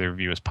after the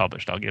review is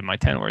published. I'll give my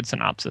 10-word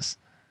synopsis.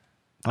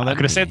 I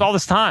could have saved all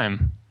this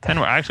time. 10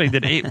 words. I actually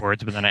did 8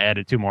 words, but then I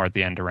added 2 more at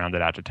the end to round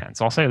it out to 10.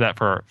 So I'll save that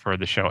for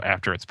the show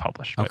after it's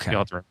published. But okay. You'll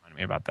have to remind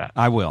me about that.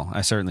 I will.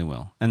 I certainly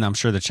will. And I'm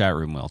sure the chat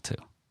room will too.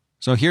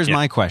 So here's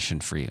my question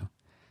for you.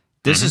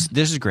 This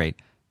is great.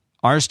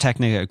 Ars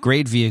Technica, a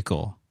great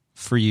vehicle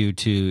for you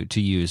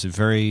to use, a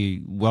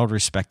very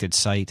well-respected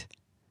site.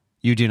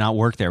 You do not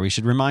work there. We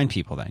should remind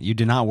people that. You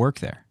do not work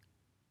there.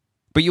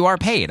 But you are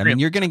paid. I mean,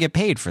 you're going to get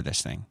paid for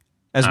this thing.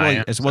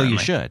 As well you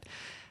should.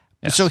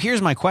 Yes. So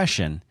here's my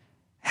question.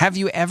 Have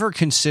you ever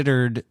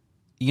considered,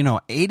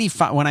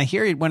 85, when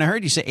I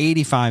heard you say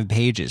 85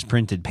 pages,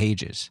 printed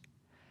pages,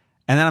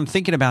 and then I'm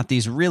thinking about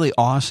these really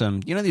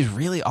awesome, these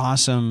really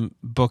awesome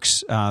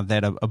books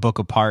that a Book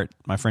Apart,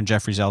 my friend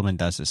Jeffrey Zeldman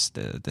does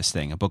this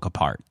thing, A Book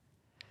Apart.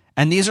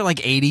 And these are like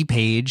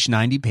 80-page,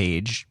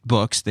 90-page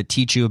books that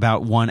teach you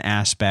about one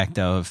aspect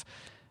of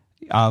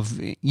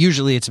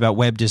usually it's about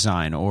web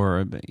design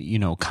or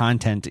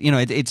content.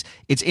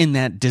 It's in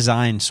that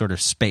design sort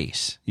of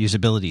space,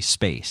 usability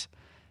space.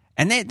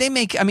 And they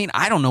make,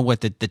 I don't know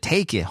what the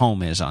take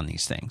home is on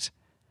these things,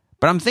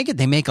 but I'm thinking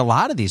they make a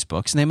lot of these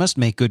books and they must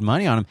make good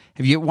money on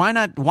them. Why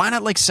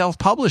not like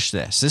self-publish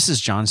this? This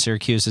is John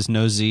Syracuse's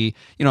Nosy,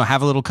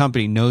 have a little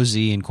company,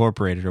 Nosy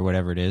Incorporated or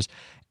whatever it is,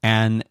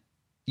 and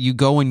you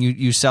go and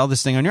you sell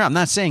this thing on your own. I'm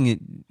not saying it,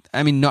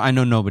 I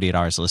know nobody at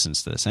ours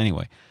listens to this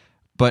anyway,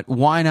 but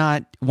why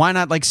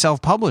not like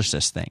self-publish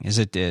this thing? Is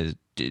it, do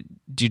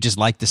you just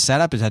like the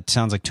setup? That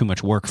sounds like too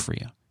much work for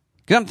you?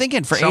 I'm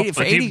thinking for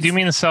 80. Do you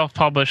mean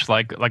self-publish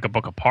like a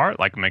book apart,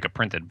 like make a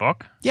printed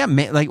book? Yeah,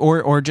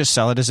 or just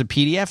sell it as a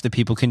PDF that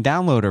people can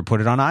download, or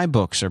put it on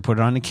iBooks, or put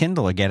it on a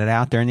Kindle, or get it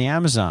out there in the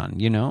Amazon.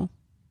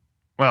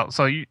 Well,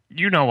 so you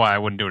know why I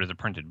wouldn't do it as a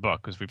printed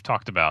book, because we've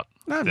talked about.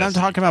 I'm not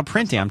talking about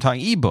printing. I'm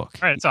talking ebook.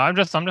 All right, so I'm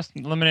just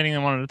eliminating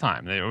them one at a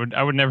time.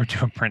 I would never do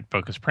a print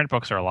book, because print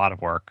books are a lot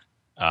of work.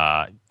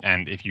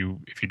 And if you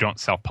don't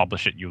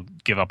self-publish it, you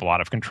give up a lot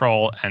of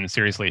control. And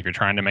seriously, if you're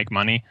trying to make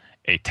money,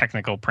 a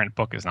technical print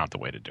book is not the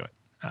way to do it.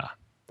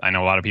 I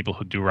know a lot of people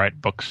who do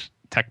write books,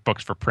 tech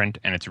books for print,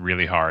 and it's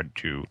really hard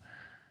to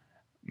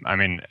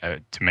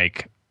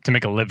make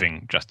a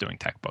living just doing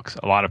tech books.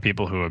 A lot of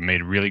people who have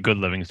made really good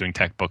livings doing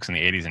tech books in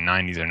the 80s and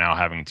 90s are now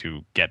having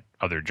to get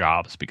other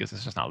jobs because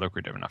it's just not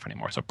lucrative enough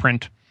anymore. So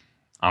print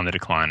on the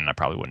decline, and I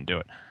probably wouldn't do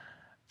it.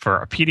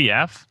 For a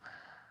PDF,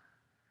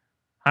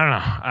 I don't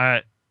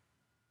know.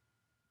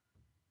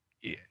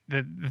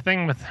 The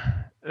thing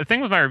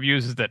with my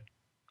reviews is that,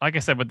 like I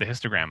said with the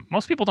histogram,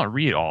 most people don't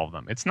read all of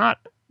them.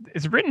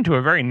 It's written to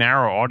a very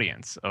narrow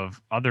audience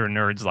of other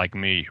nerds like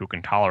me who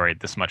can tolerate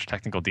this much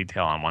technical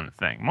detail on one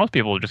thing. Most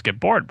people will just get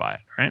bored by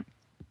it,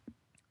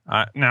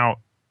 right? Now,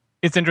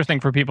 it's interesting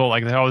for people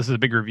like, oh, this is a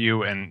big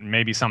review, and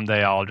maybe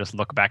someday I'll just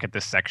look back at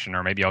this section,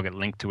 or maybe I'll get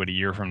linked to it a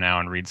year from now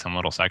and read some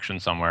little section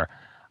somewhere.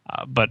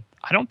 But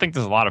I don't think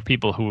there's a lot of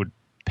people who would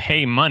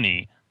pay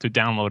money to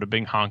download a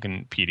big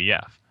honking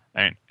PDF.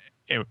 I mean,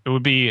 it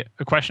would be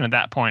a question at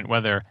that point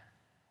whether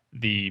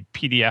the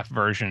PDF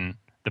version,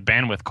 the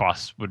bandwidth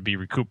costs would be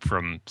recouped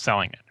from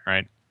selling it,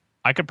 right?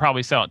 I could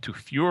probably sell it to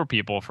fewer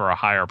people for a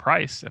higher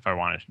price if I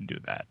wanted to do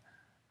that.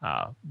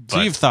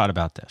 So you've thought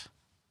about this?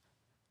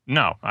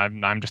 No,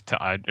 I'm just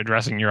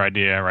addressing your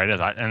idea, right?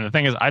 And the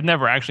thing is, I've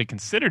never actually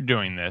considered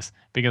doing this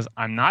because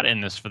I'm not in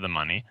this for the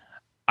money.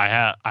 I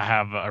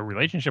have a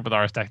relationship with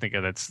Ars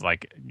Technica that's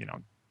like,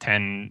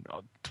 10,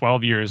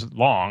 12 years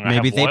long.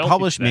 Maybe they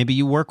publish. Maybe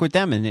you work with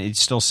them, and it's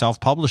still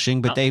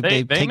self-publishing. But they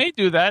may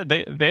do that.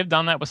 They've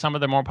done that with some of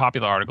their more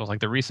popular articles,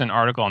 like the recent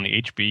article on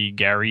the HB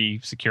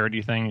Gary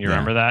security thing. You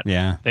remember that?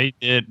 Yeah. They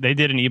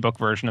did an ebook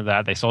version of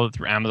that. They sold it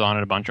through Amazon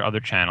and a bunch of other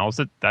channels.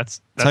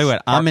 That's tell you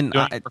what,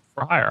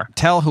 for hire.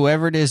 Tell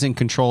whoever it is in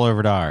control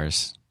over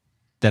Ars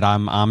that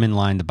I'm in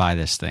line to buy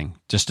this thing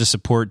just to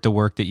support the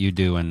work that you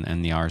do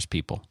and the Ars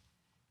people.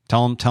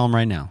 Tell them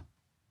right now.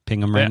 Ping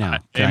them right now.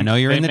 I know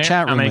you're in the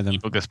chat room with them.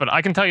 But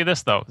I can tell you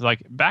this, though.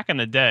 Like, back in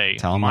the day,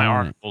 my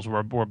articles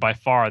were by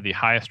far the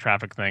highest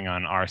traffic thing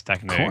on Ars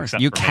Technica. Of course.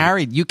 You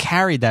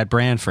carried that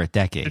brand for a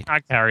decade. I did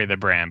not carry the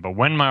brand, but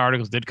when my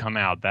articles did come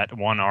out, that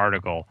one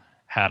article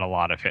had a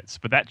lot of hits.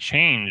 But that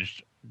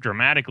changed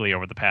dramatically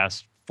over the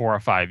past 4 or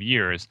 5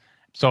 years.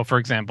 So, for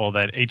example,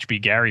 that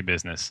HB Gary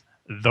business,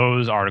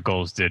 those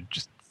articles did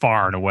just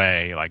far and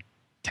away, like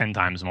 10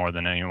 times more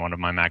than any one of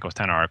my Mac OS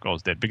 10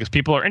 articles did, because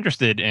people are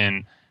interested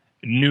in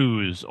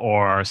news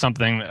or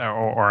something,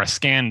 or a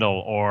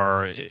scandal,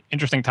 or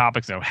interesting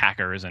topics,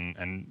 hackers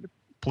and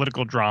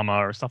political drama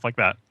or stuff like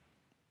that,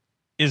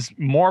 is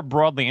more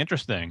broadly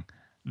interesting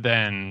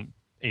than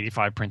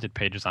 85 printed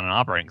pages on an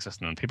operating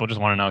system. People just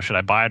want to know, should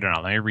I buy it or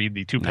not? Let me read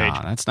the 2-page.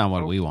 No, that's not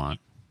what we want.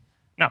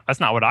 No, that's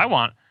not what I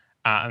want.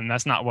 And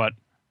that's not what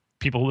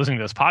people listening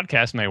to this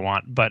podcast may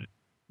want. But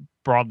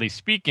broadly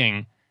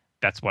speaking,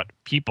 that's what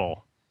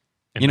people...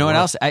 You know what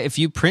else? If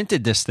you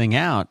printed this thing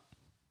out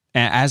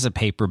as a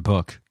paper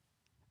book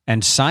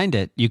and signed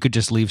it, you could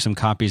just leave some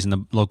copies in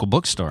the local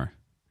bookstore.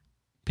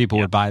 People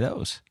would buy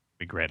those.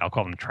 Be great. I'll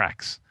call them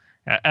tracks.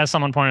 As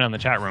someone pointed out in the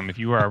chat room, if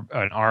you are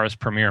an Ars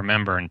Premier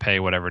member and pay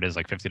whatever it is,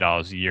 like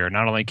 $50 a year,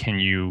 not only can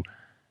you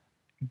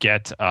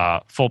get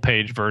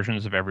full-page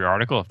versions of every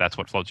article, if that's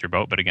what floats your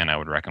boat, but again, I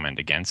would recommend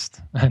against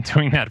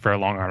doing that for a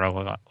long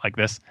article like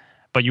this,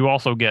 but you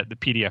also get the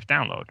PDF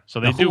download.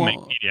 So they do make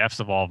PDFs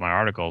of all of my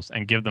articles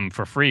and give them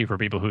for free for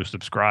people who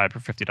subscribe for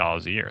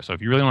 $50 a year. So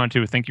if you really wanted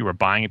to think you were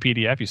buying a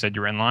PDF, you said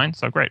you were in line,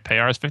 so great. Pay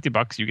Ars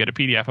 $50, you get a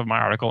PDF of my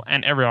article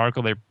and every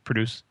article they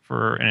produce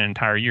for an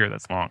entire year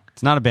that's long.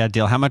 It's not a bad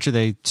deal. How much are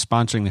they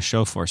sponsoring the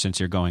show for, since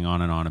you're going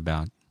on and on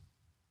about?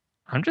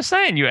 I'm just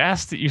saying, you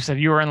said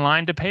you were in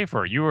line to pay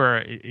for it. You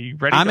were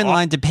ready. I'm in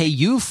line to pay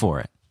you for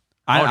it.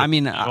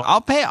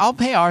 I'll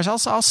pay Ars.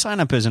 I'll sign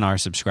up as an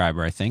Ars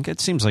subscriber. I think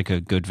it seems like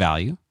a good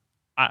value.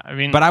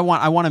 But I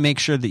want to make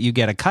sure that you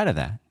get a cut of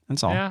that.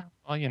 That's all. Yeah.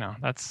 Well,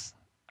 that's.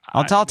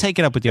 I'll take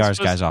it up with the Ars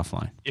guys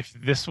offline. If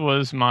this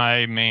was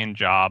my main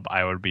job,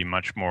 I would be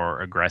much more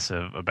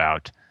aggressive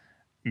about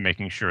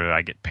making sure that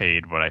I get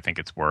paid what I think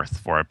it's worth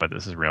for it. But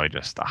this is really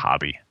just a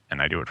hobby,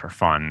 and I do it for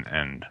fun,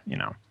 and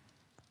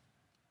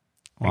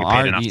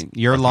Well,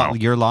 your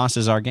loss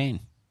is our gain.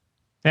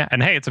 Yeah,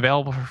 and hey, it's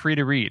available for free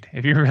to read.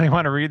 If you really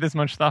want to read this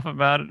much stuff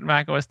about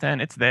Mac OS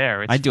X, it's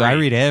there. It's free. I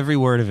read every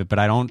word of it, but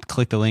I don't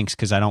click the links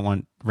because I don't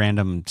want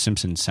random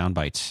Simpsons sound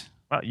bites.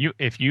 Well,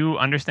 if you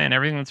understand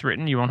everything that's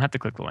written, you won't have to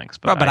click the links.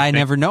 But I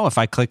never know. If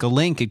I click a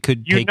link, it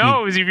could take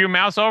me... if you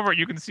mouse over it,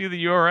 you can see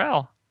the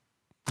URL.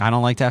 I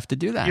don't like to have to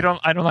do that.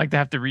 I don't like to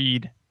have to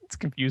read. It's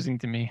confusing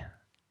to me.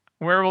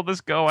 Where will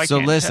this go? So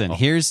listen,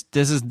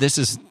 this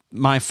is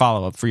my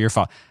follow-up for your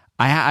follow.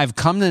 I've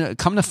come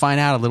to find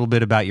out a little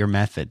bit about your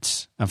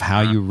methods of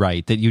how you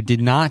write that you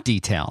did not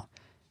detail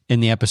in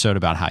the episode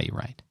about how you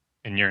write.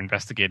 In your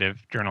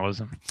investigative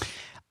journalism.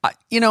 I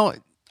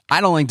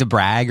don't like to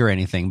brag or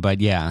anything, but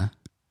yeah.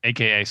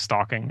 AKA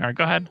stalking. All right,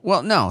 go ahead.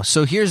 Well, no.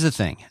 So here's the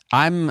thing.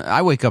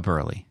 I wake up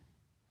early,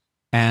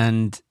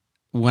 and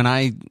when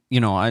I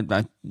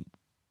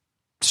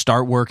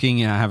start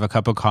working, I have a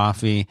cup of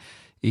coffee.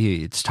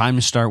 It's time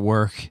to start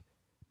work.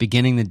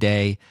 Beginning the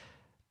day,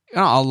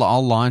 I'll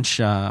launch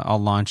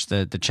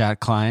the chat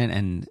client,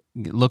 and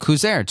look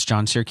who's there. It's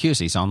John Syracuse.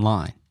 He's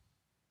online,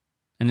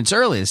 and it's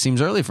early. It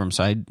seems early for him,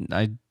 so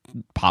I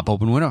pop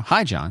open window.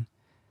 Hi, John.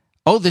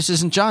 Oh, this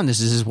isn't John. This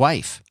is his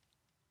wife.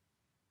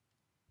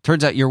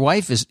 Turns out your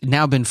wife has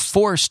now been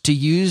forced to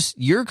use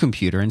your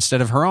computer instead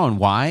of her own.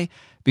 Why?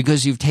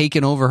 Because you've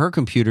taken over her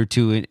computer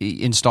to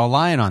install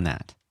Lion on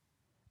that.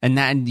 And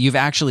that you've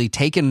actually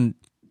taken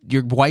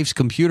your wife's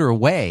computer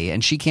away,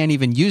 and she can't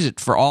even use it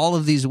for all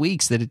of these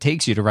weeks that it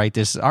takes you to write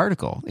this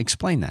article.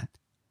 Explain that.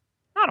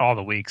 Not all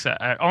the weeks.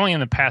 Only in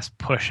the past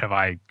push have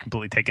I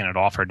completely taken it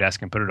off her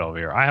desk and put it over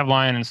here. I have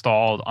Lion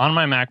installed on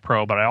my Mac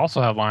Pro, but I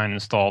also have Lion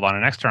installed on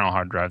an external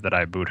hard drive that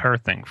I boot her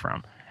thing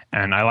from.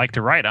 And I like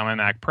to write on my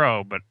Mac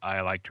Pro, but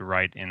I like to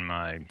write in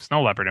my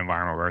Snow Leopard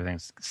environment where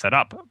everything's set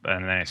up.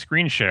 And then I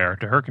screen share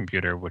to her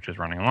computer, which is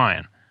running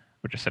Lion,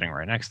 which is sitting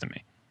right next to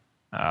me.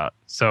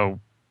 So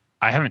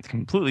I haven't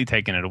completely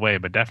taken it away,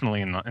 but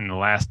definitely in the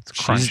last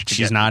crunch.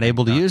 She's not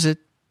able to use it.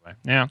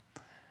 Yeah.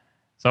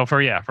 So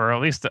for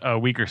at least a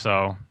week or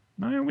so,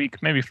 a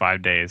week, maybe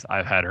 5 days,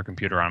 I've had her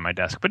computer on my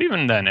desk. But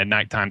even then, at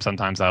nighttime,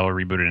 sometimes I will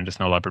reboot it into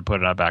Snow Leopard,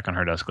 put it back on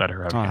her desk, let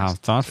her have it. Oh, how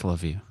thoughtful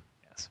of you.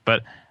 Yes.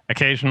 But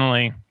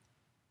occasionally,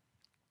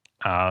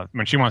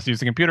 when she wants to use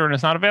the computer and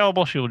it's not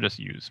available, she will just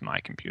use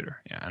my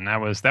computer. Yeah, and that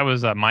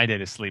was my day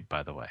to sleep,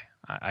 by the way.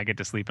 I get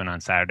to sleep in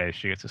on Saturdays.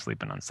 She gets to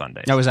sleep in on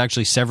Sundays. That was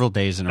actually several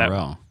days in a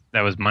row.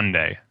 That was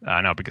Monday.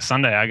 No, because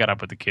Sunday I got up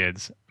with the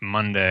kids.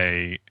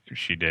 Monday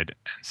she did,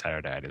 and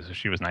Saturday I did. So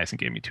she was nice and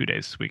gave me 2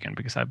 days this weekend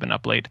because I've been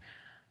up late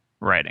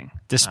writing.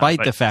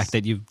 Despite the fact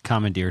that you've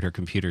commandeered her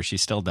computer, she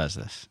still does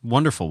this.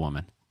 Wonderful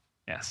woman.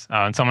 Yes.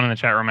 And someone in the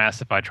chat room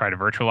asked if I tried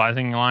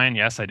virtualizing Lion.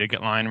 Yes, I did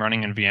get Lion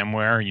running in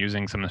VMware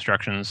using some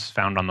instructions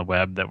found on the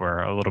web that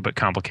were a little bit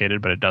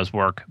complicated, but it does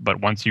work. But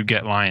once you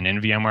get Lion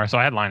in VMware, so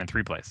I had Lion in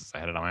 3 places. I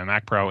had it on my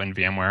Mac Pro, in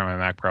VMware, on my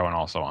Mac Pro, and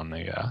also on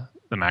the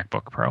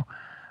MacBook Pro.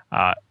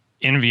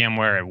 In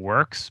VMware, it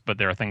works, but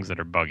there are things that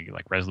are buggy,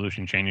 like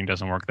resolution changing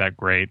doesn't work that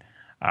great.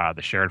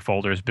 The shared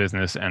folders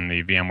business and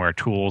the VMware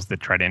tools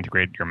that try to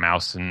integrate your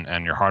mouse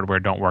and your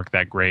hardware don't work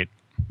that great.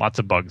 Lots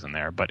of bugs in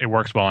there, but it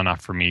works well enough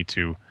for me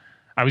to...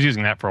 I was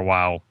using that for a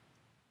while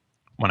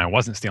when I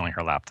wasn't stealing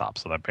her laptop,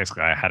 so that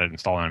basically I had it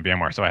installed on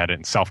VMware, so I had it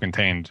in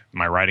self-contained,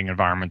 my writing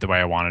environment the way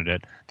I wanted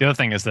it. The other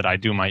thing is that I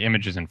do my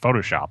images in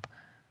Photoshop,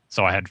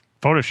 so I had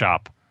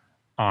Photoshop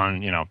on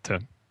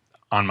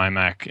my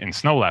Mac in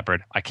Snow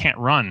Leopard. I can't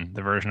run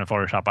the version of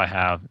Photoshop I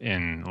have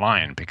in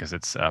Lion because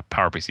it's a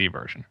PowerPC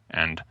version,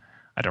 and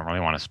I don't really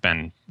want to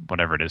spend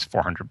whatever it is,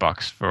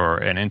 $400 for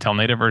an Intel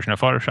native version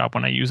of Photoshop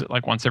when I use it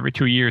like once every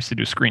 2 years to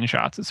do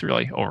screenshots. It's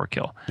really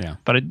overkill. Yeah.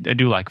 But I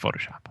do like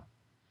Photoshop.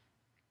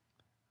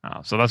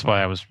 So that's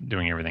why I was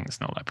doing everything in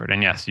Snow Leopard.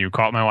 And yes, you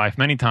called my wife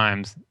many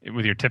times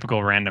with your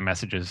typical random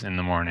messages in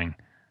the morning.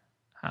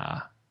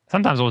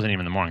 Sometimes it wasn't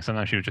even in the morning.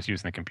 Sometimes she was just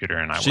using the computer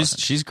and I wasn't.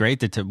 She's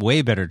great.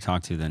 Way better to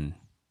talk to than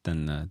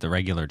the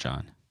regular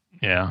John.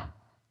 Yeah.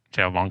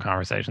 To have long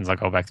conversations. I'll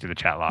go back through the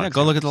chat logs. Yeah,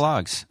 go look at the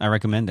logs. I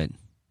recommend it.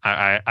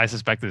 I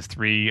suspect there's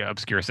 3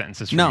 obscure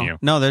sentences from you.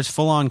 No, there's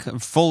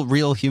full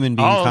real human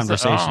being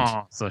conversations.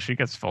 So she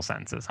gets full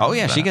sentences. Oh,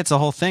 yeah, she gets the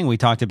whole thing. We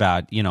talked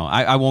about,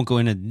 I won't go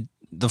into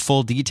the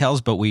full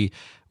details, but we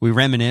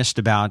reminisced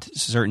about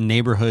certain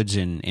neighborhoods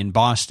in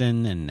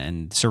Boston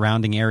and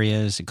surrounding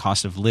areas, and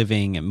cost of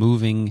living and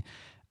moving,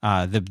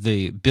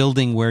 the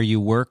building where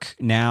you work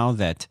now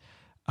that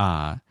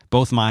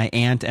both my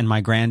aunt and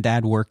my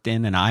granddad worked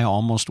in, and I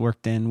almost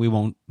worked in. We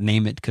won't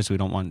name it because we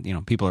don't want,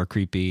 people are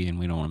creepy and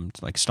we don't want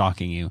them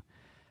stalking you.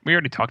 We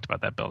already talked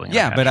about that building.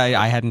 Yeah, but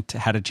I hadn't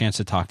had a chance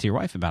to talk to your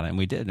wife about it, and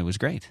we did. It was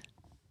great.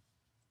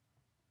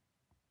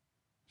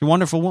 You're a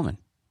wonderful woman.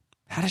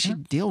 How does she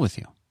deal with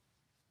you?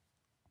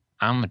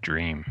 I'm a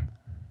dream.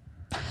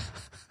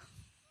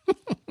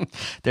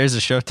 There's a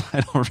show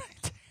title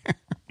right there.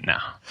 No.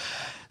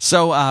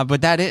 So, but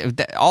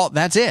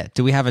that's it.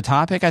 Do we have a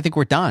topic? I think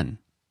we're done.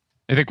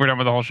 You think we're done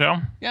with the whole show?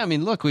 Yeah, I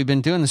mean, look, we've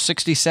been doing the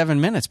 67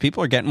 minutes.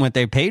 People are getting what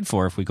they paid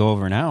for if we go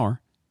over an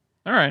hour.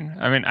 All right.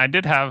 I mean, I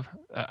did have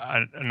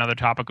another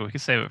topic. We could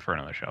save it for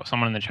another show.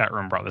 Someone in the chat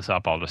room brought this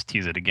up. I'll just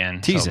tease it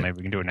again. Maybe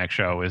we can do it next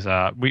show.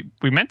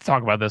 We meant to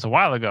talk about this a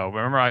while ago.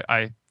 Remember,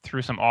 I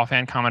threw some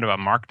offhand comment about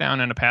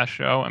Markdown in a past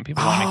show, and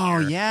people want to hear.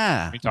 Oh,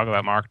 yeah. We talk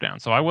about Markdown.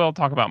 So I will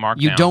talk about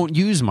Markdown. You don't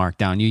use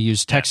Markdown. You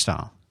use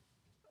Textile.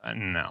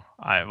 No.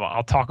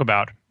 I'll talk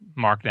about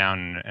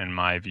Markdown and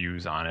my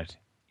views on it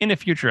in a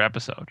future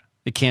episode.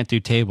 It can't do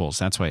tables.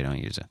 That's why you don't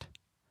use it.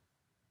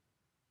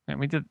 And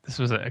we did. This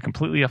was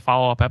completely a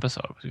follow-up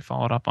episode. We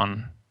followed up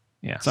on.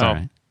 Yeah. It's all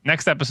right.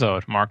 Next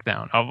episode,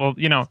 Markdown. Oh,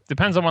 well,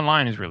 depends on when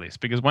Lion is released.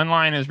 Because when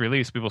Lion is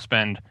released, we will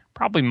spend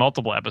probably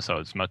multiple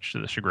episodes, much to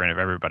the chagrin of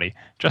everybody,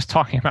 just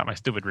talking about my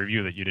stupid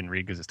review that you didn't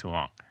read because it's too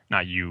long.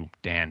 Not you,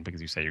 Dan,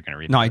 because you say you're going to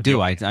read it. No, I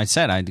do. I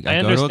said I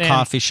go to a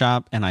coffee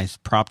shop and I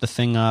prop the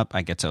thing up.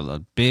 I get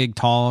a big,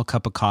 tall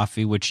cup of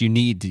coffee, which you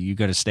need. You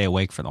got to stay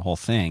awake for the whole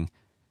thing.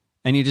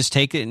 And you just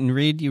take it and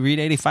read. You read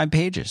 85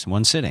 pages in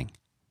one sitting.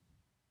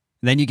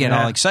 Then you get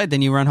all excited.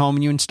 Then you run home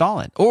and you install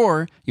it.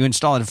 Or you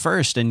install it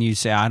first and you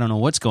say, I don't know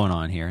what's going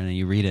on here. And then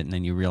you read it and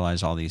then you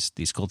realize all these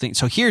cool things.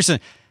 So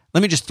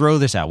let me just throw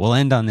this out. We'll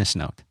end on this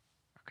note.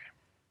 Okay.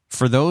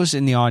 For those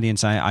in the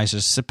audience, I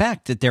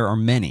suspect that there are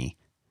many.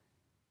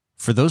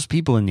 For those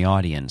people in the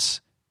audience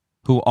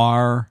who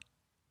are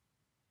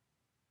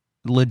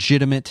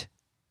legitimate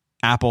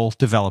Apple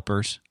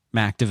developers,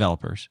 Mac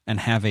developers, and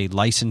have a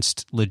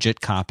licensed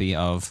legit copy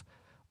of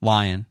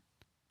Lion,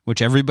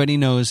 which everybody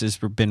knows has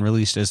been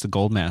released as the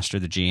Gold Master,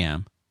 the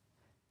GM.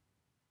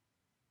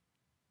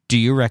 Do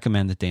you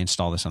recommend that they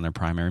install this on their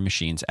primary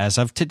machines as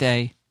of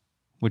today,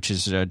 which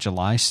is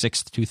July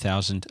 6th,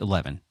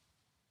 2011?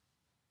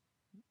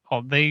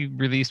 Well, they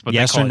released what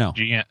yes they call or no?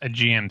 a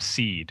GM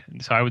seed.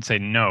 So I would say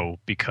no,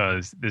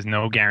 because there's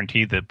no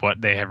guarantee that what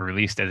they have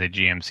released as a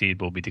GM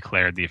seed will be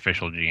declared the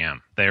official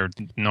GM. Their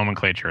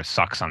nomenclature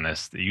sucks on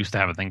this. They used to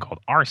have a thing called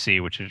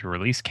RC, which is a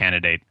release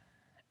candidate,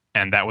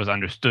 and that was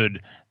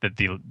understood that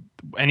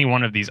any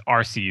one of these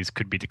RCs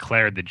could be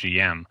declared the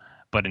GM,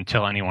 but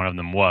until any one of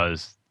them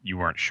was, you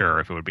weren't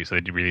sure if it would be. So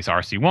they'd release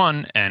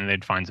RC1, and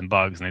they'd find some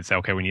bugs, and they'd say,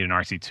 okay, we need an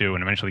RC2,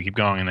 and eventually keep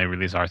going, and they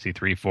release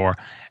RC3, 4,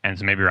 and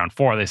so maybe around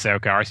 4, they say,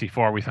 okay,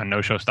 RC4, we found no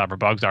showstopper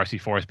bugs,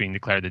 RC4 is being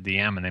declared the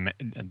GM,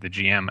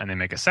 and they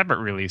make a separate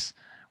release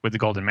with the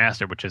Golden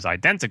Master, which is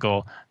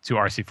identical to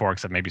RC4,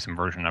 except maybe some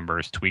version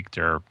numbers tweaked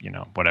or,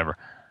 whatever.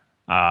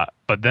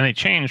 But then they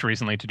changed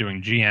recently to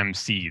doing GM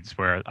seeds,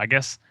 where I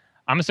guess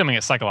I'm assuming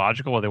it's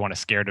psychological, where they want to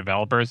scare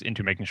developers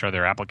into making sure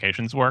their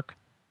applications work.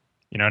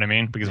 You know what I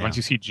mean? Because once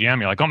you see GM,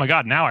 you're like, oh my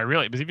God, now I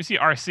really... Because if you see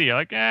RC, you're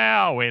like,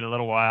 I'll wait a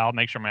little while,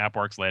 make sure my app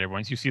works later. But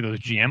once you see those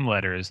GM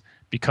letters,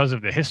 because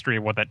of the history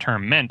of what that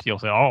term meant, you'll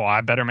say, oh,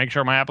 I better make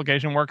sure my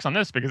application works on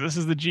this because this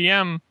is the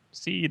GM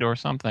seed or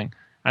something.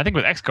 I think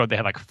with Xcode, they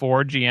had like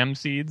 4 GM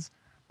seeds.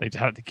 They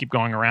had to keep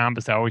going around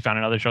but say, oh, we found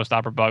another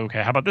showstopper bug.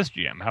 Okay, how about this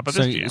GM? How about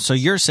this GM? So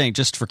you're saying,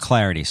 just for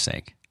clarity's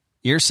sake,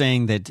 you're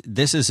saying that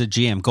this is a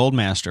GM Gold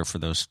Master, for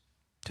those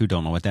who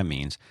don't know what that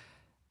means.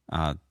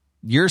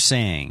 You're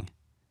saying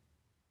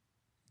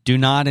do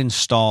not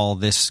install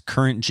this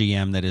current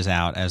GM that is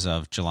out as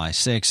of July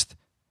 6th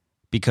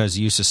because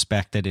you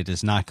suspect that it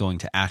is not going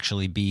to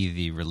actually be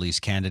the release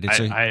candidate.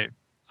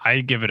 I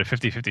give it a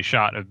 50-50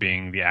 shot of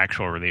being the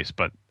actual release,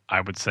 but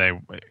I would say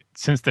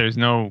since there's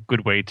no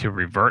good way to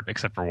revert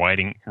except for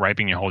wiping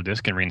your whole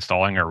disk and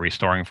reinstalling or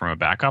restoring from a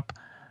backup,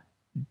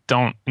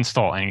 don't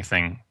install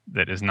anything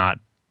that is not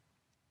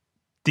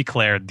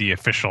declared the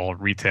official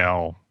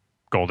retail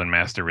Golden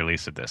Master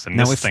release of this. And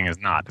now this thing is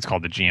not. It's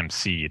called the GM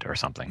seed or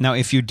something. Now,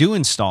 if you do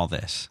install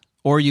this,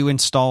 or you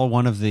install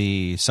one of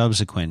the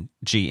subsequent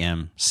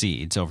GM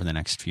seeds over the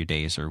next few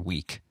days or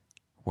week,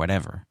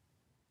 whatever,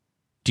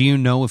 do you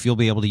know if you'll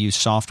be able to use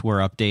software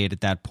update at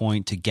that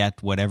point to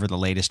get whatever the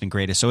latest and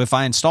greatest? So if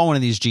I install one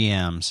of these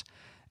GMs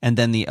and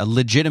then a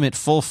legitimate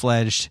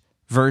full-fledged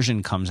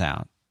version comes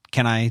out,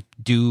 can I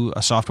do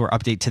a software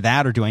update to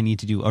that, or do I need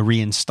to do a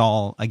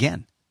reinstall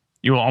again?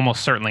 You will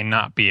almost certainly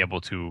not be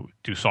able to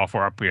do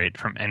software upgrade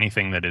from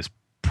anything that is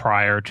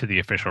prior to the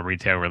official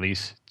retail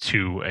release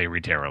to a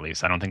retail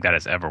release. I don't think that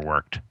has ever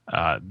worked.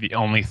 The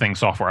only thing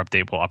software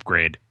update will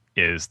upgrade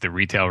is the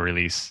retail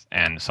release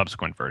and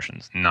subsequent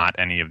versions, not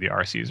any of the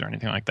RCs or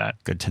anything like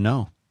that. Good to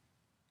know.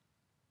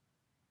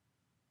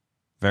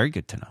 Very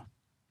good to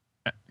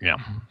know. Yeah.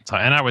 So,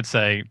 and I would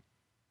say...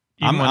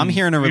 I'm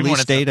hearing a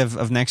release date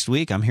of next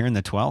week. I'm hearing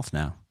the 12th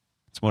now.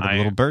 That's what a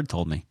little bird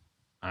told me.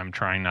 I'm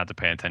trying not to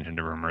pay attention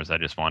to rumors. I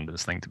just wanted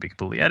this thing to be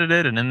completely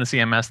edited and in the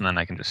CMS, and then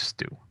I can just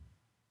stew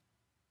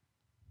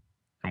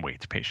and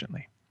wait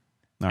patiently.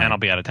 And I'll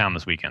be out of town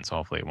this weekend, so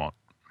hopefully it won't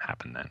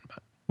happen then.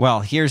 But.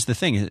 Well, here's the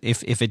thing.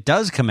 If it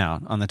does come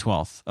out on the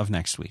 12th of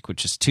next week,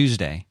 which is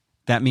Tuesday,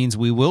 that means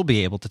we will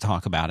be able to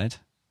talk about it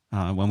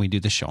when we do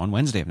the show on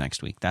Wednesday of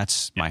next week.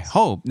 That's my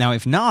hope. Now,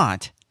 if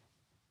not,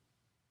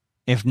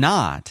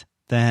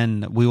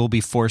 then we will be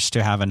forced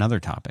to have another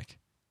topic.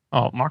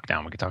 Oh,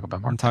 Markdown. We could talk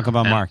about Markdown. Talk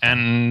about Markdown.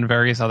 And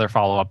various other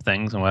follow-up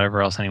things and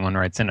whatever else anyone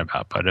writes in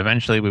about. But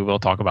eventually we will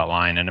talk about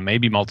Lion, and it may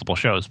be multiple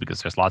shows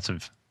because there's lots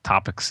of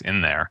topics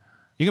in there.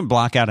 You can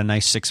block out a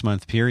nice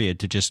 6-month period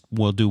to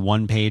we'll do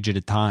one page at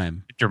a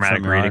time.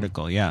 Dramatic reading.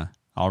 Article. Yeah,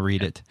 I'll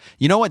read it.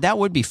 You know what? That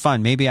would be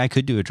fun. Maybe I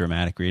could do a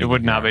dramatic reading. It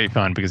would not be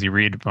fun because you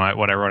read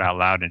what I wrote out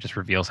loud and it just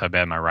reveals how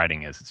bad my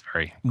writing is. It's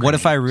very... What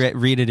if I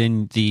read it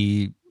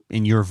in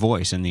your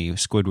voice, in the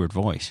Squidward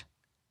voice?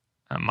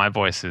 My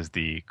voice is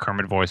the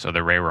Kermit voice or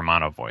the Ray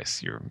Romano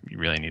voice. You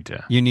really need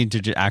to... You need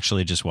to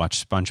actually just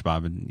watch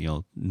SpongeBob and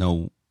you'll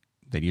know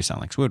that you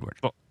sound like Squidward.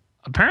 Well,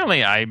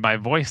 apparently my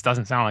voice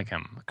doesn't sound like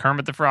him.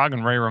 Kermit the Frog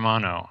and Ray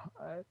Romano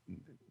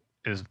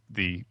is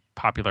the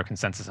popular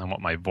consensus on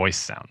what my voice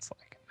sounds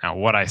like. Now,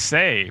 what I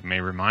say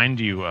may remind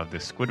you of the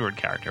Squidward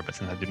character, but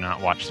since I did not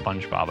watch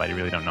SpongeBob, I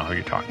really don't know who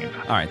you're talking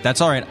about. All right,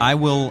 that's all right. I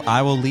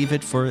will leave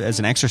it as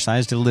an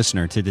exercise to the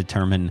listener to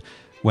determine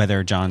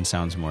whether John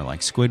sounds more like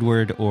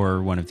Squidward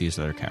or one of these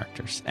other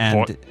characters.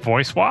 And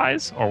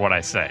voice-wise, or what I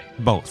say?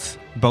 Both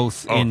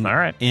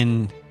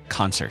in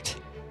concert.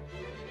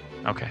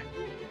 Okay.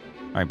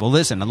 All right, well,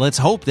 listen, let's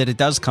hope that it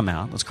does come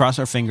out. Let's cross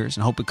our fingers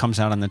and hope it comes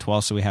out on the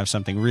 12th so we have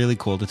something really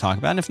cool to talk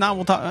about. And if not,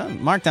 we'll talk.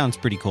 Markdown's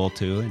pretty cool,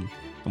 too,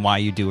 and why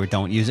you do or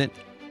don't use it.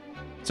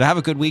 So have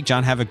a good week,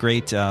 John. Have a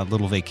great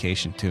little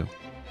vacation, too.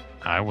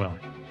 I will.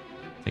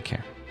 Take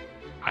care.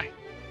 Bye.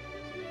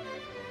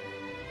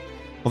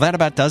 Well, that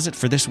about does it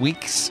for this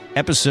week's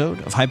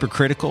episode of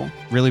Hypercritical.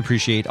 Really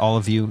appreciate all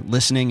of you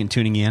listening and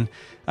tuning in.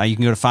 You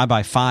can go to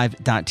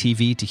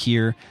 5by5.tv to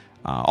hear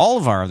all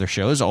of our other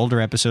shows,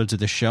 older episodes of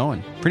this show,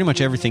 and pretty much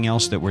everything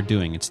else that we're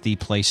doing. It's the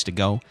place to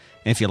go.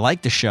 And if you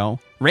like the show,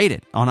 rate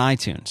it on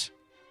iTunes.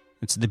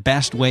 It's the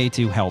best way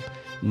to help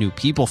new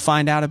people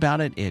find out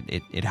about it.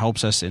 It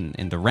helps us in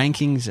the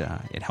rankings.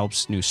 It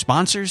helps new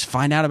sponsors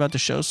find out about the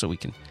show so we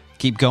can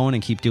keep going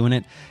and keep doing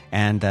it.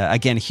 And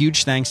again,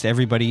 huge thanks to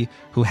everybody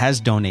who has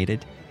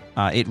donated.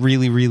 It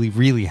really, really,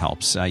 really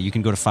helps. You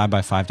can go to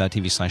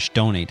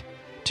 5by5.tv/donate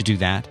to do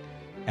that.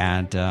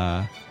 And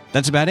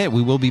that's about it.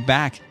 We will be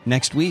back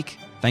next week.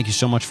 Thank you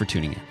so much for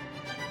tuning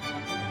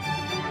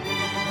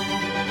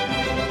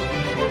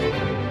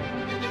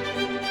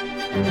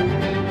in.